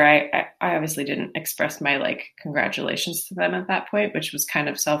 and later I obviously didn't express my like congratulations to them at that point, which was kind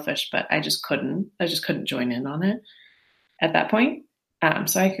of selfish, but I just couldn't join in on it at that point.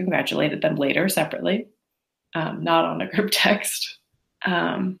 So I congratulated them later separately, not on a group text.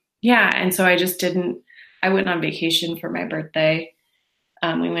 Yeah. And so I went on vacation for my birthday.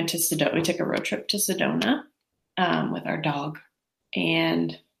 We went to Sedona. We took a road trip to Sedona with our dog,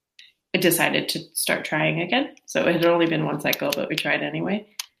 and I decided to start trying again. So it had only been one cycle, but we tried anyway.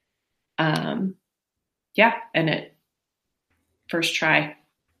 Yeah, and first try,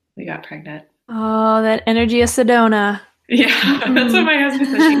 we got pregnant. Oh, that energy of Sedona. Yeah, that's what my husband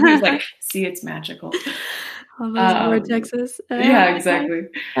said. He was like, "See, it's magical." All those vortexes. Yeah, exactly.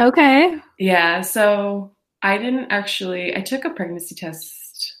 Okay. Yeah, so I took a pregnancy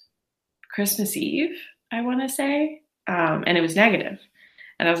test Christmas Eve, I want to say, and it was negative.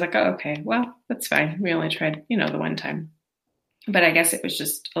 And I was like, oh, okay, well, that's fine. We only tried, the one time. But I guess it was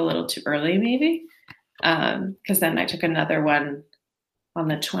just a little too early, maybe, because then I took another one on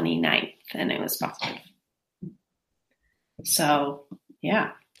the 29th, and it was positive. So,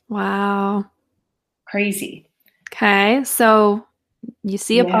 yeah. Wow. Crazy. Okay, so you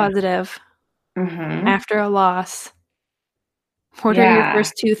see a positive after a loss. What are your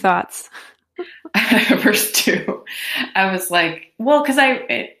first two thoughts? First two, I was like, well, because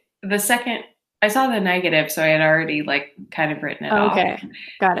the second I saw the negative, so I had already like kind of written it off. Okay,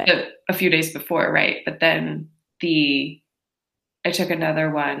 got it. A few days before, right? But then I took another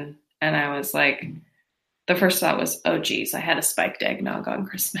one, and I was like, the first thought was, oh geez, I had a spiked eggnog on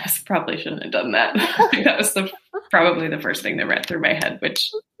Christmas. Probably shouldn't have done that. That was probably the first thing that ran through my head,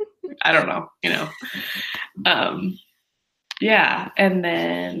 which I don't know, yeah. And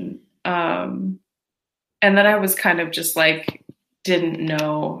then I was kind of just like, didn't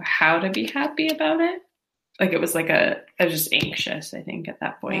know how to be happy about it. Like it was like I was just anxious, I think, at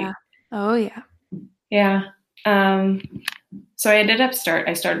that point. Yeah. Oh yeah. Yeah. So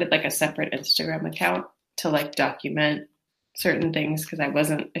I started like a separate Instagram account to like document certain things, because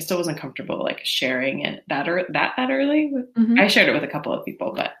I still wasn't comfortable like sharing it that early. I shared it with a couple of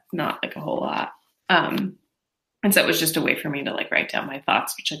people, but not like a whole lot. And so it was just a way for me to like write down my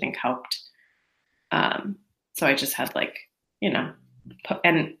thoughts, which I think helped. So I just had like,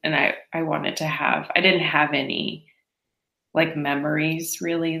 and I wanted to I didn't have any like memories,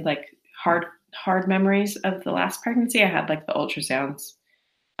 really like hard memories of the last pregnancy. I had like the ultrasounds.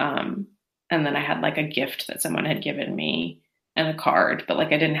 And then I had like a gift that someone had given me and a card, but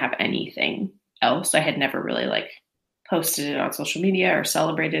like I didn't have anything else. I had never really like posted it on social media or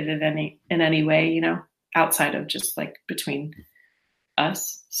celebrated it in any way, outside of just like between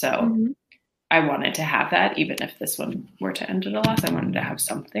us. So I wanted to have that, even if this one were to end at a loss. I wanted to have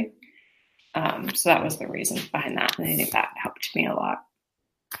something. So that was the reason behind that. And I think that helped me a lot.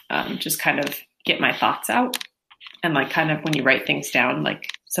 Just kind of get my thoughts out. And like kind of when you write things down,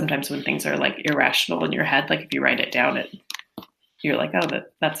 like sometimes when things are like irrational in your head, like if you write it down, you're like, oh,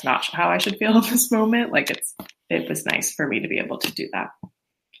 that's not how I should feel in this moment. Like it was nice for me to be able to do that.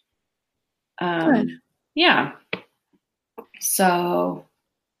 Yeah. So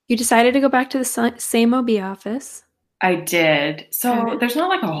you decided to go back to the same OB office. I did. So there's not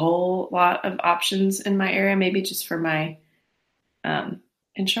like a whole lot of options in my area, maybe just for my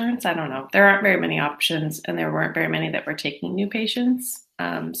insurance. I don't know. There aren't very many options, and there weren't very many that were taking new patients.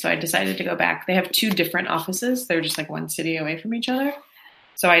 So I decided to go back. They have two different offices. They're just like one city away from each other.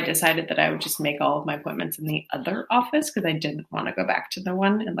 So I decided that I would just make all of my appointments in the other office, because I didn't want to go back to the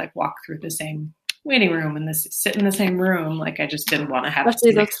one and like walk through the same waiting room and sit in the same room. Like I just didn't want to have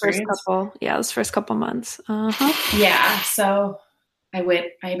especially those first couple months. Yeah. So I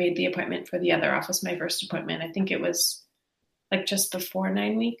made the appointment for the other office, my first appointment. I think it was like just before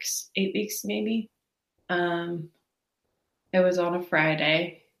 9 weeks, 8 weeks maybe. It was on a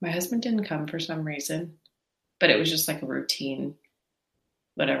Friday. My husband didn't come for some reason, but it was just like a routine,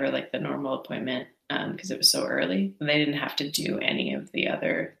 whatever, like the normal appointment, because it was so early. And they didn't have to do any of the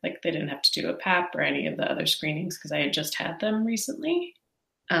other, like they didn't have to do a PAP or any of the other screenings because I had just had them recently.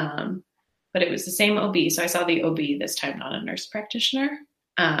 But it was the same OB. So I saw the OB this time, not a nurse practitioner.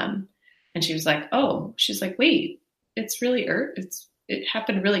 And she was like, oh, she's like, wait, it's really, it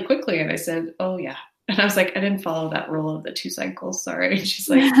happened really quickly. And I said, oh yeah. And I was like, I didn't follow that rule of the 2 cycles. Sorry. And she's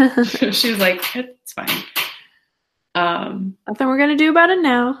like, she was like, it's fine. Nothing we're going to do about it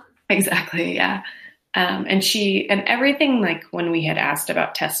now. Exactly. Yeah. And everything, like when we had asked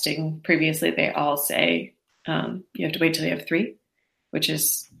about testing previously, they all say, you have to wait till you have 3, which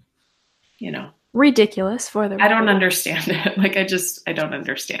is, ridiculous for the I don't understand it. Like, I don't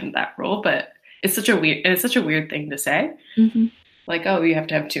understand that rule, but it's such a weird thing to say. Mm-hmm. Like, oh, you have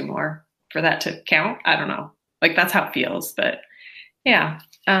to have 2 more for that to count. I don't know. Like, that's how it feels, but yeah.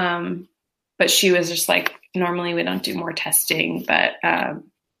 But she was just like, normally we don't do more testing, but,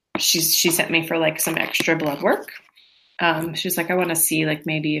 she sent me for like some extra blood work. She's like, I want to see like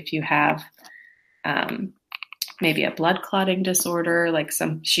maybe if you have, maybe a blood clotting disorder, like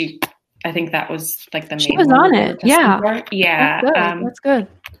I think that was like the main She was on it. Yeah. For. Yeah. That's good.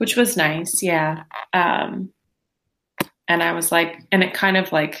 Which was nice. Yeah. And I was like, and it kind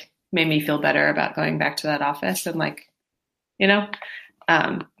of like made me feel better about going back to that office and like,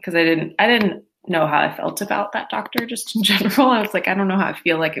 cause I didn't know how I felt about that doctor just in general. I was like, I don't know how I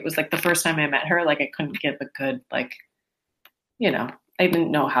feel. Like it was like the first time I met her, like I couldn't give a good, like, I didn't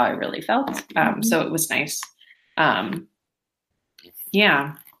know how I really felt. So it was nice.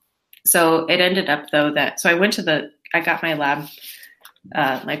 Yeah. So it ended up though so I got my lab,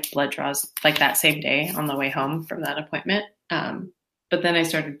 my blood draws like that same day on the way home from that appointment. But then I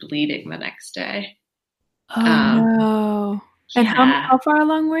started bleeding the next day. Oh no. And yeah. how far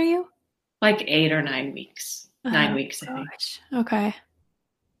along were you? Like 8 or 9 weeks. 9 weeks, I think. Okay.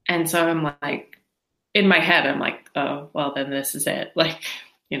 And so I'm like, in my head, I'm like, oh, well, then this is it. Like,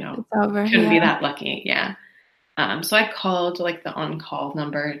 it's over. Couldn't be that lucky. Yeah. So I called like the on-call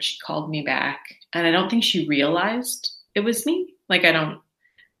number and she called me back. And I don't think she realized it was me. Like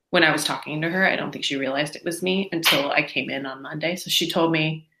when I was talking to her, I don't think she realized it was me until I came in on Monday. So she told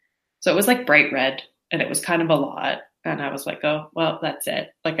me, so it was like bright red and it was kind of a lot. And I was like, oh, well, that's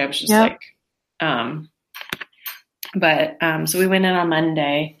it. Like, I was just like, so we went in on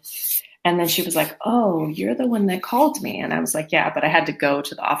Monday and then she was like, oh, you're the one that called me. And I was like, yeah, but I had to go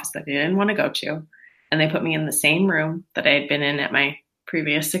to the office that I didn't want to go to. And they put me in the same room that I had been in at my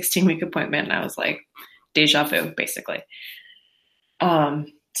previous 16-week appointment. And I was like, deja vu, basically.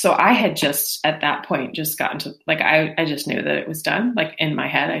 So I had just, at that point, just gotten to, like, I just knew that it was done. Like, in my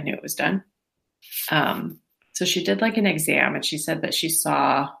head, I knew it was done. So she did like an exam and she said that she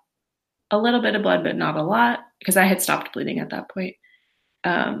saw a little bit of blood, but not a lot because I had stopped bleeding at that point,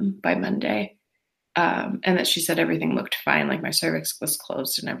 by Monday. And that she said everything looked fine. Like my cervix was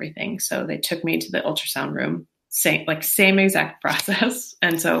closed and everything. So they took me to the ultrasound room, same exact process.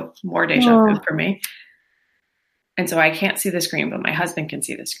 And so more deja vu for me. And so I can't see the screen, but my husband can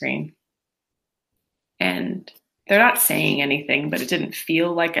see the screen. And they're not saying anything, but it didn't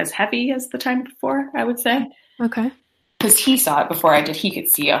feel like as heavy as the time before, I would say. Okay. Because he saw it before I did. He could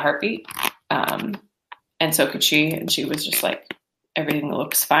see a heartbeat. And so could she. And she was just like, everything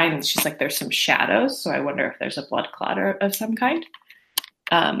looks fine. And she's like, there's some shadows. So I wonder if there's a blood clot of some kind.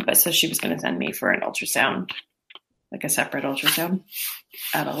 But so she was going to send me for an ultrasound, like a separate ultrasound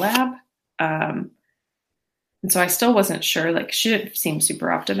at a lab. And so I still wasn't sure. Like, she didn't seem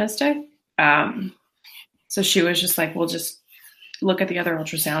super optimistic. So she was just like, we'll just look at the other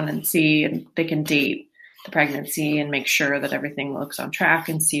ultrasound and see, and they can date the pregnancy and make sure that everything looks on track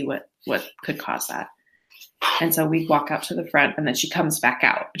and see what could cause that. And so we walk out to the front and then she comes back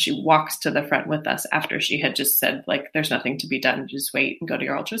out and she walks to the front with us after she had just said, like, there's nothing to be done. Just wait and go to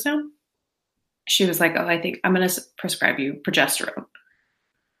your ultrasound. She was like, oh, I think I'm going to prescribe you progesterone.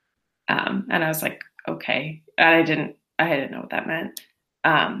 And I was like, okay. I didn't know what that meant.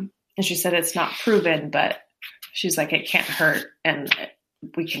 And she said, it's not proven, but she's like, it can't hurt and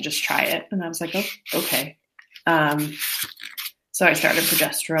we can just try it. And I was like, oh, okay. So I started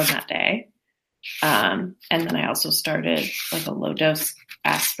progesterone that day. And then I also started like a low dose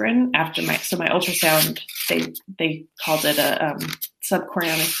aspirin after my ultrasound, they called it a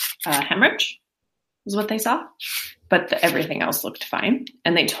subchorionic hemorrhage is what they saw, but everything else looked fine.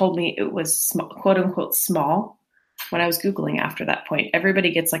 And they told me it was quote unquote small. when I was Googling after that point,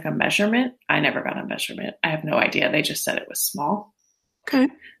 everybody gets like a measurement. I never got a measurement. I have no idea. They just said it was small. Okay.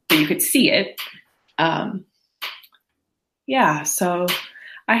 But you could see it. Yeah. So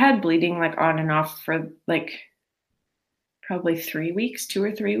I had bleeding like on and off for like probably 3 weeks, 2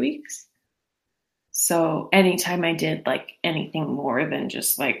 or 3 weeks. So anytime I did like anything more than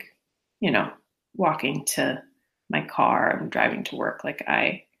just like, walking to my car and driving to work, like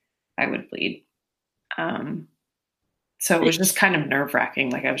I would bleed. So it was just kind of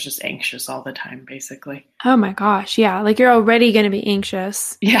nerve-wracking. Like I was just anxious all the time, basically. Oh my gosh. Yeah. Like you're already going to be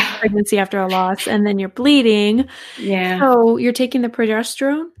anxious. Yeah. Pregnancy after a loss, and then you're bleeding. Yeah. So you're taking the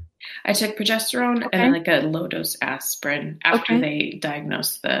progesterone? I took progesterone and then like a low dose aspirin after they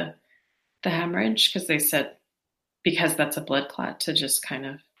diagnosed the hemorrhage, because they said, because that's a blood clot, to just kind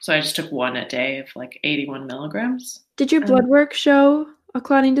of, so I just took one a day of like 81 milligrams. Did your blood work show a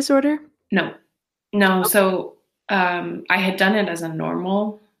clotting disorder? No. Okay. So I had done it as a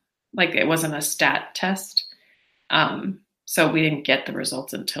normal, like it wasn't a stat test. So we didn't get the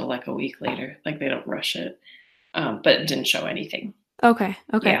results until like a week later. Like they don't rush it, but it didn't show anything. Okay.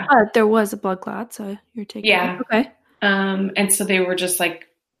 Yeah. But there was a blood clot, so you're taking it. Okay. And so they were just like,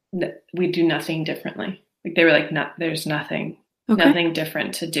 we do nothing differently. Like they were like, no, there's nothing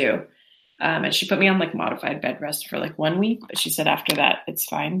different to do. And she put me on like modified bed rest for like 1 week, but she said after that it's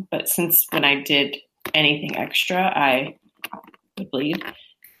fine. But since when I did anything extra, I would bleed.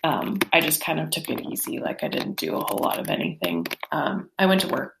 I just kind of took it easy. Like I didn't do a whole lot of anything. I went to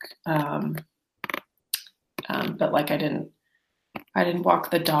work, but like I didn't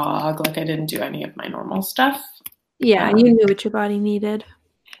walk the dog. Like I didn't do any of my normal stuff. Yeah, you knew what your body needed.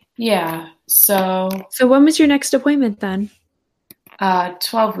 Yeah. So when was your next appointment then?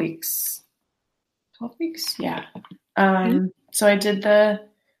 12 weeks. 12 weeks? Yeah. So I did the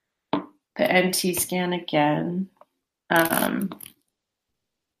NT scan again.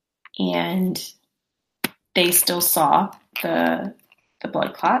 And they still saw the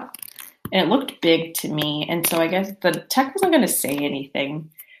blood clot, and it looked big to me. And so I guess the tech wasn't going to say anything.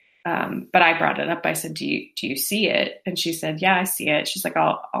 But I brought it up. I said, do you see it? And she said, yeah, I see it. She's like,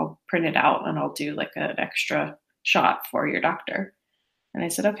 I'll print it out and I'll do like an extra shot for your doctor. And I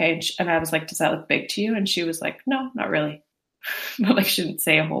said, okay. And I was like, does that look big to you? And she was like, no, not really. But like, she didn't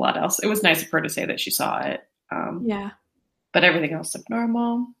say a whole lot else. It was nice of her to say that she saw it. Yeah. But everything else looked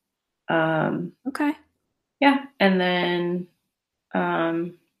normal. Okay. Yeah. And then,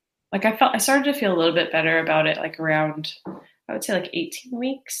 like I started to feel a little bit better about it, like around, I would say like 18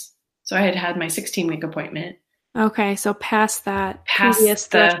 weeks. So I had my 16-week appointment. Okay. So past that previous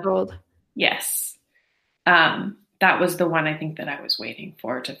threshold. Yes. That was the one I think that I was waiting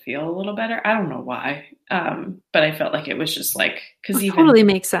for to feel a little better. I don't know why. But I felt like it was just like, because even totally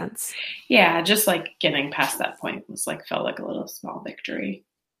makes sense. Yeah. Just like getting past that point was like, felt like a little small victory.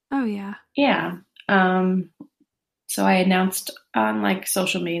 Oh yeah. Yeah. So I announced on like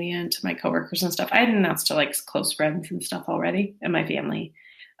social media and to my coworkers and stuff. I had announced to like close friends and stuff already and my family.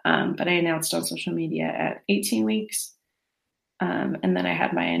 But I announced on social media at 18 weeks. And then I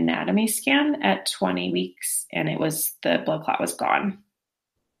had my anatomy scan at 20 weeks and the blood clot was gone.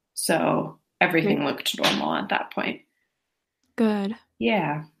 So everything looked normal at that point. Good.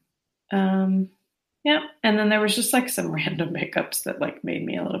 Yeah. Yeah. And then there was just like some random hiccups that like made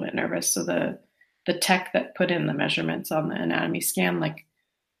me a little bit nervous. So the tech that put in the measurements on the anatomy scan, like,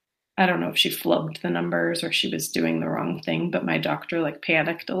 I don't know if she flubbed the numbers or she was doing the wrong thing, but my doctor like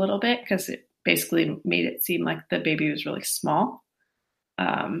panicked a little bit because it basically made it seem like the baby was really small.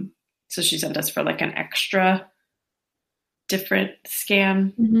 So she sent us for like an extra different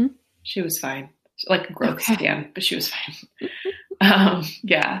scan. Mm-hmm. She was fine. Like a growth scan, but she was fine.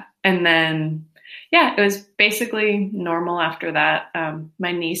 Yeah. And then, yeah, it was basically normal after that.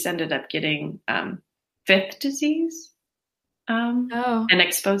 My niece ended up getting fifth disease and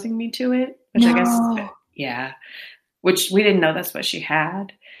exposing me to it, which I guess, yeah, which we didn't know that's what she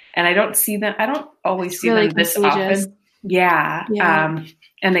had. And I don't see them. I don't always see them this often. Yeah.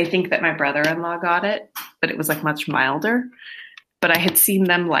 And they think that my brother-in-law got it, but it was like much milder. But I had seen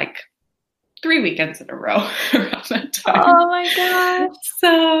them like 3 weekends in a row around that time. Oh my gosh.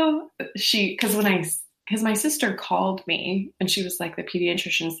 So because my sister called me and she was like, the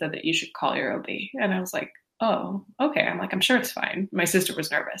pediatrician said that you should call your OB. And I was like, oh, okay. I'm like, I'm sure it's fine. My sister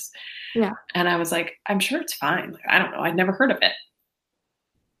was nervous. Yeah. And I was like, I'm sure it's fine. Like, I don't know. I'd never heard of it.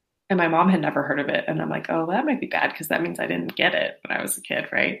 And my mom had never heard of it. And I'm like, oh, that might be bad because that means I didn't get it when I was a kid,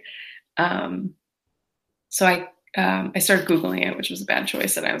 right? So I started Googling it, which was a bad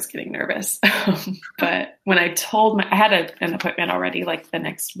choice, and I was getting nervous. But when I had an appointment already like the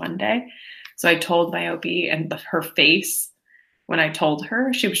next Monday. So I told my OB, and her face when I told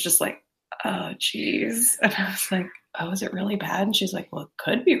her, she was just like, oh, geez. And I was like, oh, is it really bad? And she's like, well, it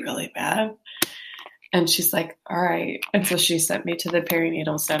could be really bad. And she's like, all right. And so she sent me to the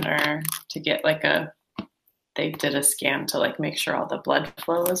perinatal center to get they did a scan to like make sure all the blood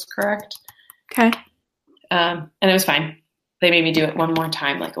flow was correct. Okay. And it was fine. They made me do it one more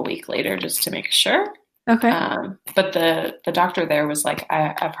time, like a week later, just to make sure. Okay. But the doctor there was like,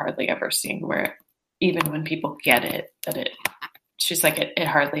 I've hardly ever seen where even when people get it, she's like, it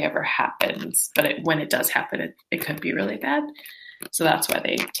hardly ever happens. But when it does happen, it could be really bad. So that's why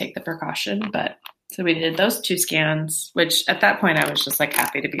they take the precaution. But so we did those 2 scans, which at that point I was just like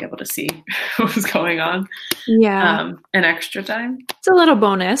happy to be able to see what was going on. Yeah. An extra time. It's a little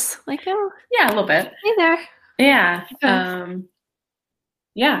bonus. Like, oh. Yeah, a little bit. Hey there. Yeah. Okay.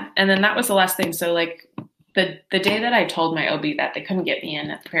 Yeah. And then that was the last thing. So like the day that I told my OB that they couldn't get me in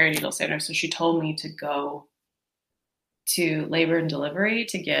at the perinatal center. So she told me to go to labor and delivery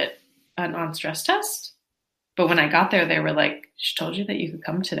to get a non-stress test. But when I got there, they were like, she told you that you could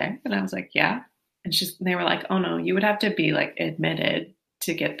come today. And I was like, yeah. And they were like, oh no, you would have to be like admitted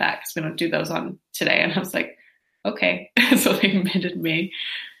to get that because we don't do those on today. And I was like, okay. So they admitted me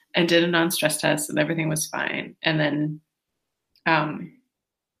and did a non-stress test and everything was fine. And then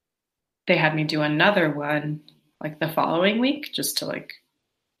they had me do another one like the following week just to like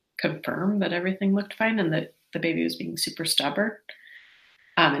confirm that everything looked fine and that the baby was being super stubborn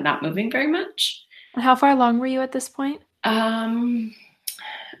and not moving very much. How far along were you at this point? I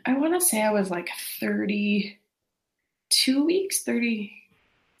want to say I was like 32 weeks, 30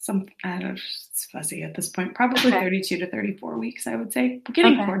 some, I don't know, it's fuzzy at this point, probably 32 to 34 weeks, I would say,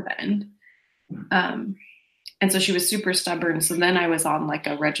 getting toward the end. And so she was super stubborn. So then I was on like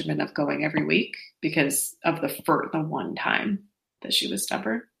a regimen of going every week because of the one time that she was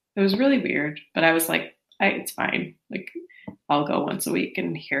stubborn. It was really weird, but I was like, it's fine. Like I'll go once a week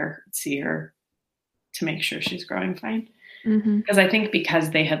and see her to make sure she's growing fine. Because I think because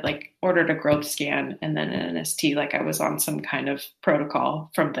they had like ordered a growth scan and then an NST, like I was on some kind of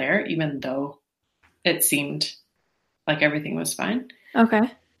protocol from there, even though it seemed like everything was fine. Okay.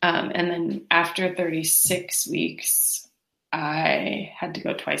 And then after 36 weeks, I had to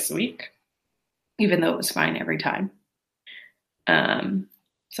go twice a week, even though it was fine every time.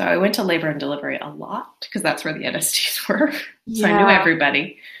 So I went to labor and delivery a lot because that's where the NSTs were. So I knew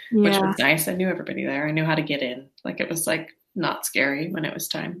everybody, which was nice. I knew everybody there. I knew how to get in. Like it was like not scary when it was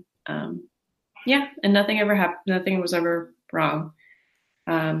time. And nothing ever happened. Nothing was ever wrong.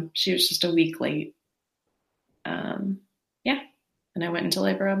 She was just a week late. And I went into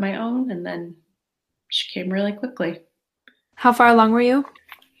labor on my own and then she came really quickly. How far along were you?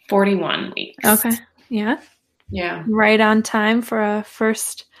 41 weeks. Okay. Yeah. Yeah. Right on time for a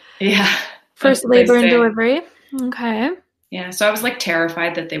first labor and delivery. Okay. Yeah. So I was like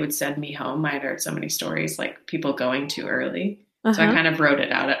terrified that they would send me home. I had heard so many stories, like people going too early. So I kind of wrote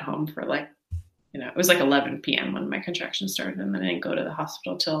it out at home for like, it was like 11 p.m. when my contractions started. And then I didn't go to the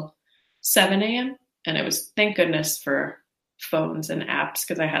hospital till 7 a.m. And it was, thank goodness for phones and apps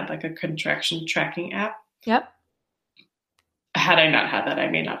because I had like a contraction tracking app. Yep. Had I not had that, I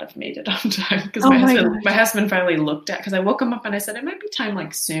may not have made it on time because my husband finally looked at, because I woke him up and I said, it might be time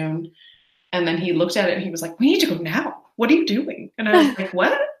like soon. And then he looked at it and he was like, we need to go now. What are you doing? And I was like,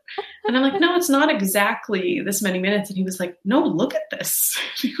 what? And I'm like, no, it's not exactly this many minutes. And he was like, no, look at this.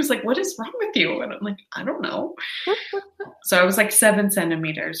 He was like, what is wrong with you? And I'm like, I don't know. So I was like 7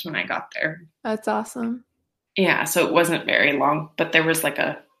 centimeters when I got there. That's awesome. Yeah. So it wasn't very long, but there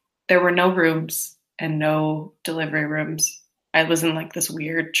were no rooms and no delivery rooms. I was in like this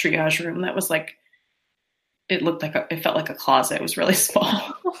weird triage room that was like, it felt like a closet. It was really small.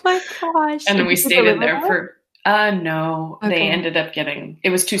 Oh my gosh. And then we stayed in there for, no, they ended up it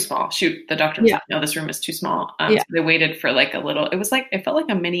was too small. Shoot. The doctor was like, no, this room is too small. So they waited for like a little, it felt like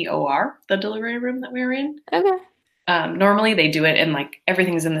a mini OR, the delivery room that we were in. Okay. Normally they do it in like,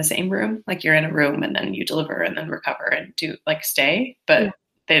 everything's in the same room. Like you're in a room and then you deliver and then recover and do like stay, but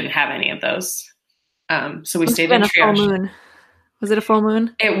they didn't have any of those. So we stayed in triage. Full moon. Was it a full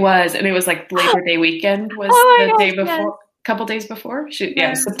moon? It was. And it was like Labor Day weekend was the day before, couple days before. Shoot.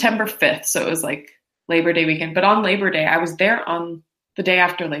 Yeah. September 5th. So it was like Labor Day weekend, but on Labor Day, I was there on the day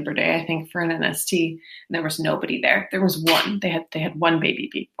after Labor Day, I think for an NST, and there was nobody there. There was one, they had one baby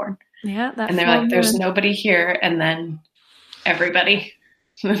being born. Yeah. And they're like, there's nobody here. And then everybody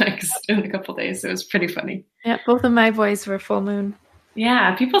in a couple days. It was pretty funny. Yeah. Both of my boys were full moon.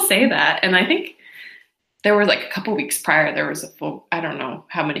 Yeah. People say that. And I think there were like a couple weeks prior, there was a full, I don't know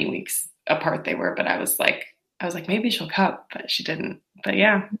how many weeks apart they were, but I was like, maybe she'll come, but she didn't. But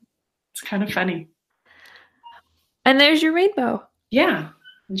yeah. It's kind of funny. And there's your rainbow. Yeah.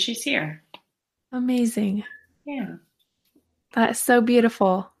 And she's here. Amazing. Yeah. That's so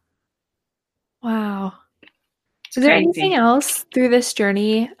beautiful. Wow. It's Is there crazy. anything else through this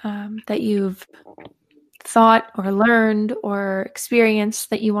journey that you've thought or learned or experienced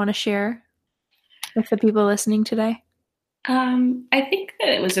that you want to share with the people listening today? I think that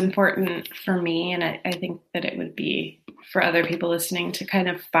it was important for me, and I think that it would be for other people listening to kind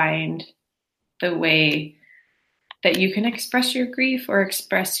of find the way that you can express your grief or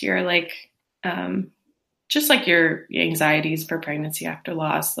express your just like your anxieties for pregnancy after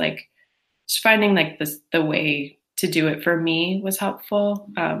loss. Like just finding like the way to do it for me was helpful.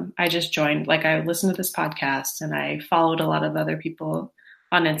 I just joined, like I listened to this podcast and I followed a lot of other people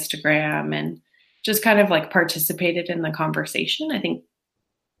on Instagram and just kind of like participated in the conversation. I think,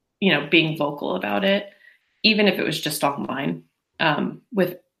 being vocal about it, even if it was just online,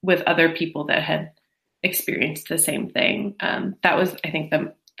 with other people that had experienced the same thing. That was, I think,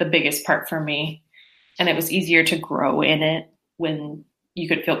 the biggest part for me. And it was easier to grow in it when you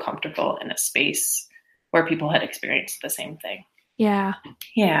could feel comfortable in a space where people had experienced the same thing. Yeah.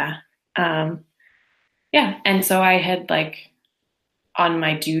 Yeah. Yeah. And so I had on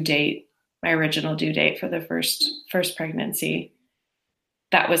my due date, my original due date for the first pregnancy,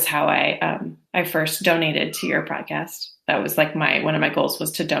 that was how I first donated to your podcast. That was one of my goals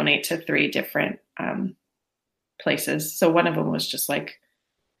was to donate to 3 different places. So one of them was just like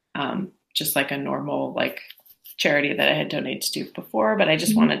a normal charity that I had donated to before, but I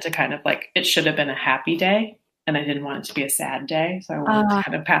just wanted to kind of it should have been a happy day and I didn't want it to be a sad day. So I wanted to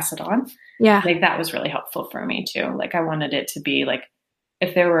kind of pass it on. Yeah. That was really helpful for me too. I wanted it to be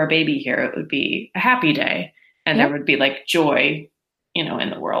if there were a baby here, it would be a happy day and there would be joy, in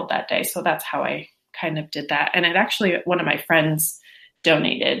the world that day. So that's how I kind of did that. And it actually, one of my friends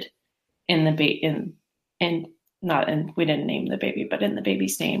donated we didn't name the baby, but in the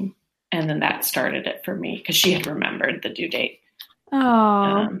baby's name. And then that started it for me because she had remembered the due date.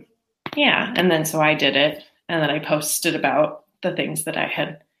 Oh. Yeah. And then so I did it. And then I posted about the things that I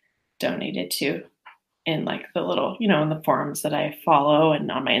had donated to in the little, in the forums that I follow and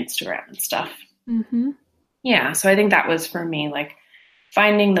on my Instagram and stuff. Mm-hmm. Yeah. So I think that was for me,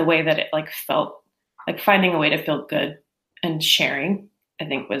 finding the way that it felt, finding a way to feel good and sharing, I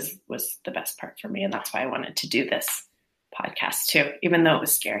think was the best part for me. And that's why I wanted to do this podcast too, even though it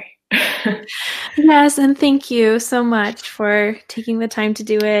was scary. Yes. And thank you so much for taking the time to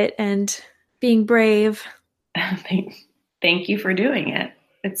do it and being brave. Thank you for doing it.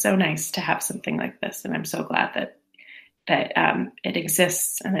 It's so nice to have something like this. And I'm so glad that it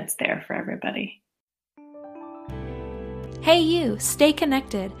exists and it's there for everybody. Hey, you, stay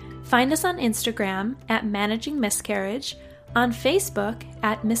connected. Find us on Instagram at Managing Miscarriage, on Facebook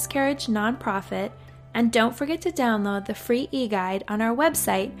at Miscarriage Nonprofit, and don't forget to download the free e-guide on our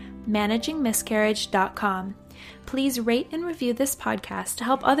website, managingmiscarriage.com. Please rate and review this podcast to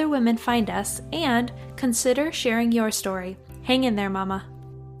help other women find us and consider sharing your story. Hang in there, Mama.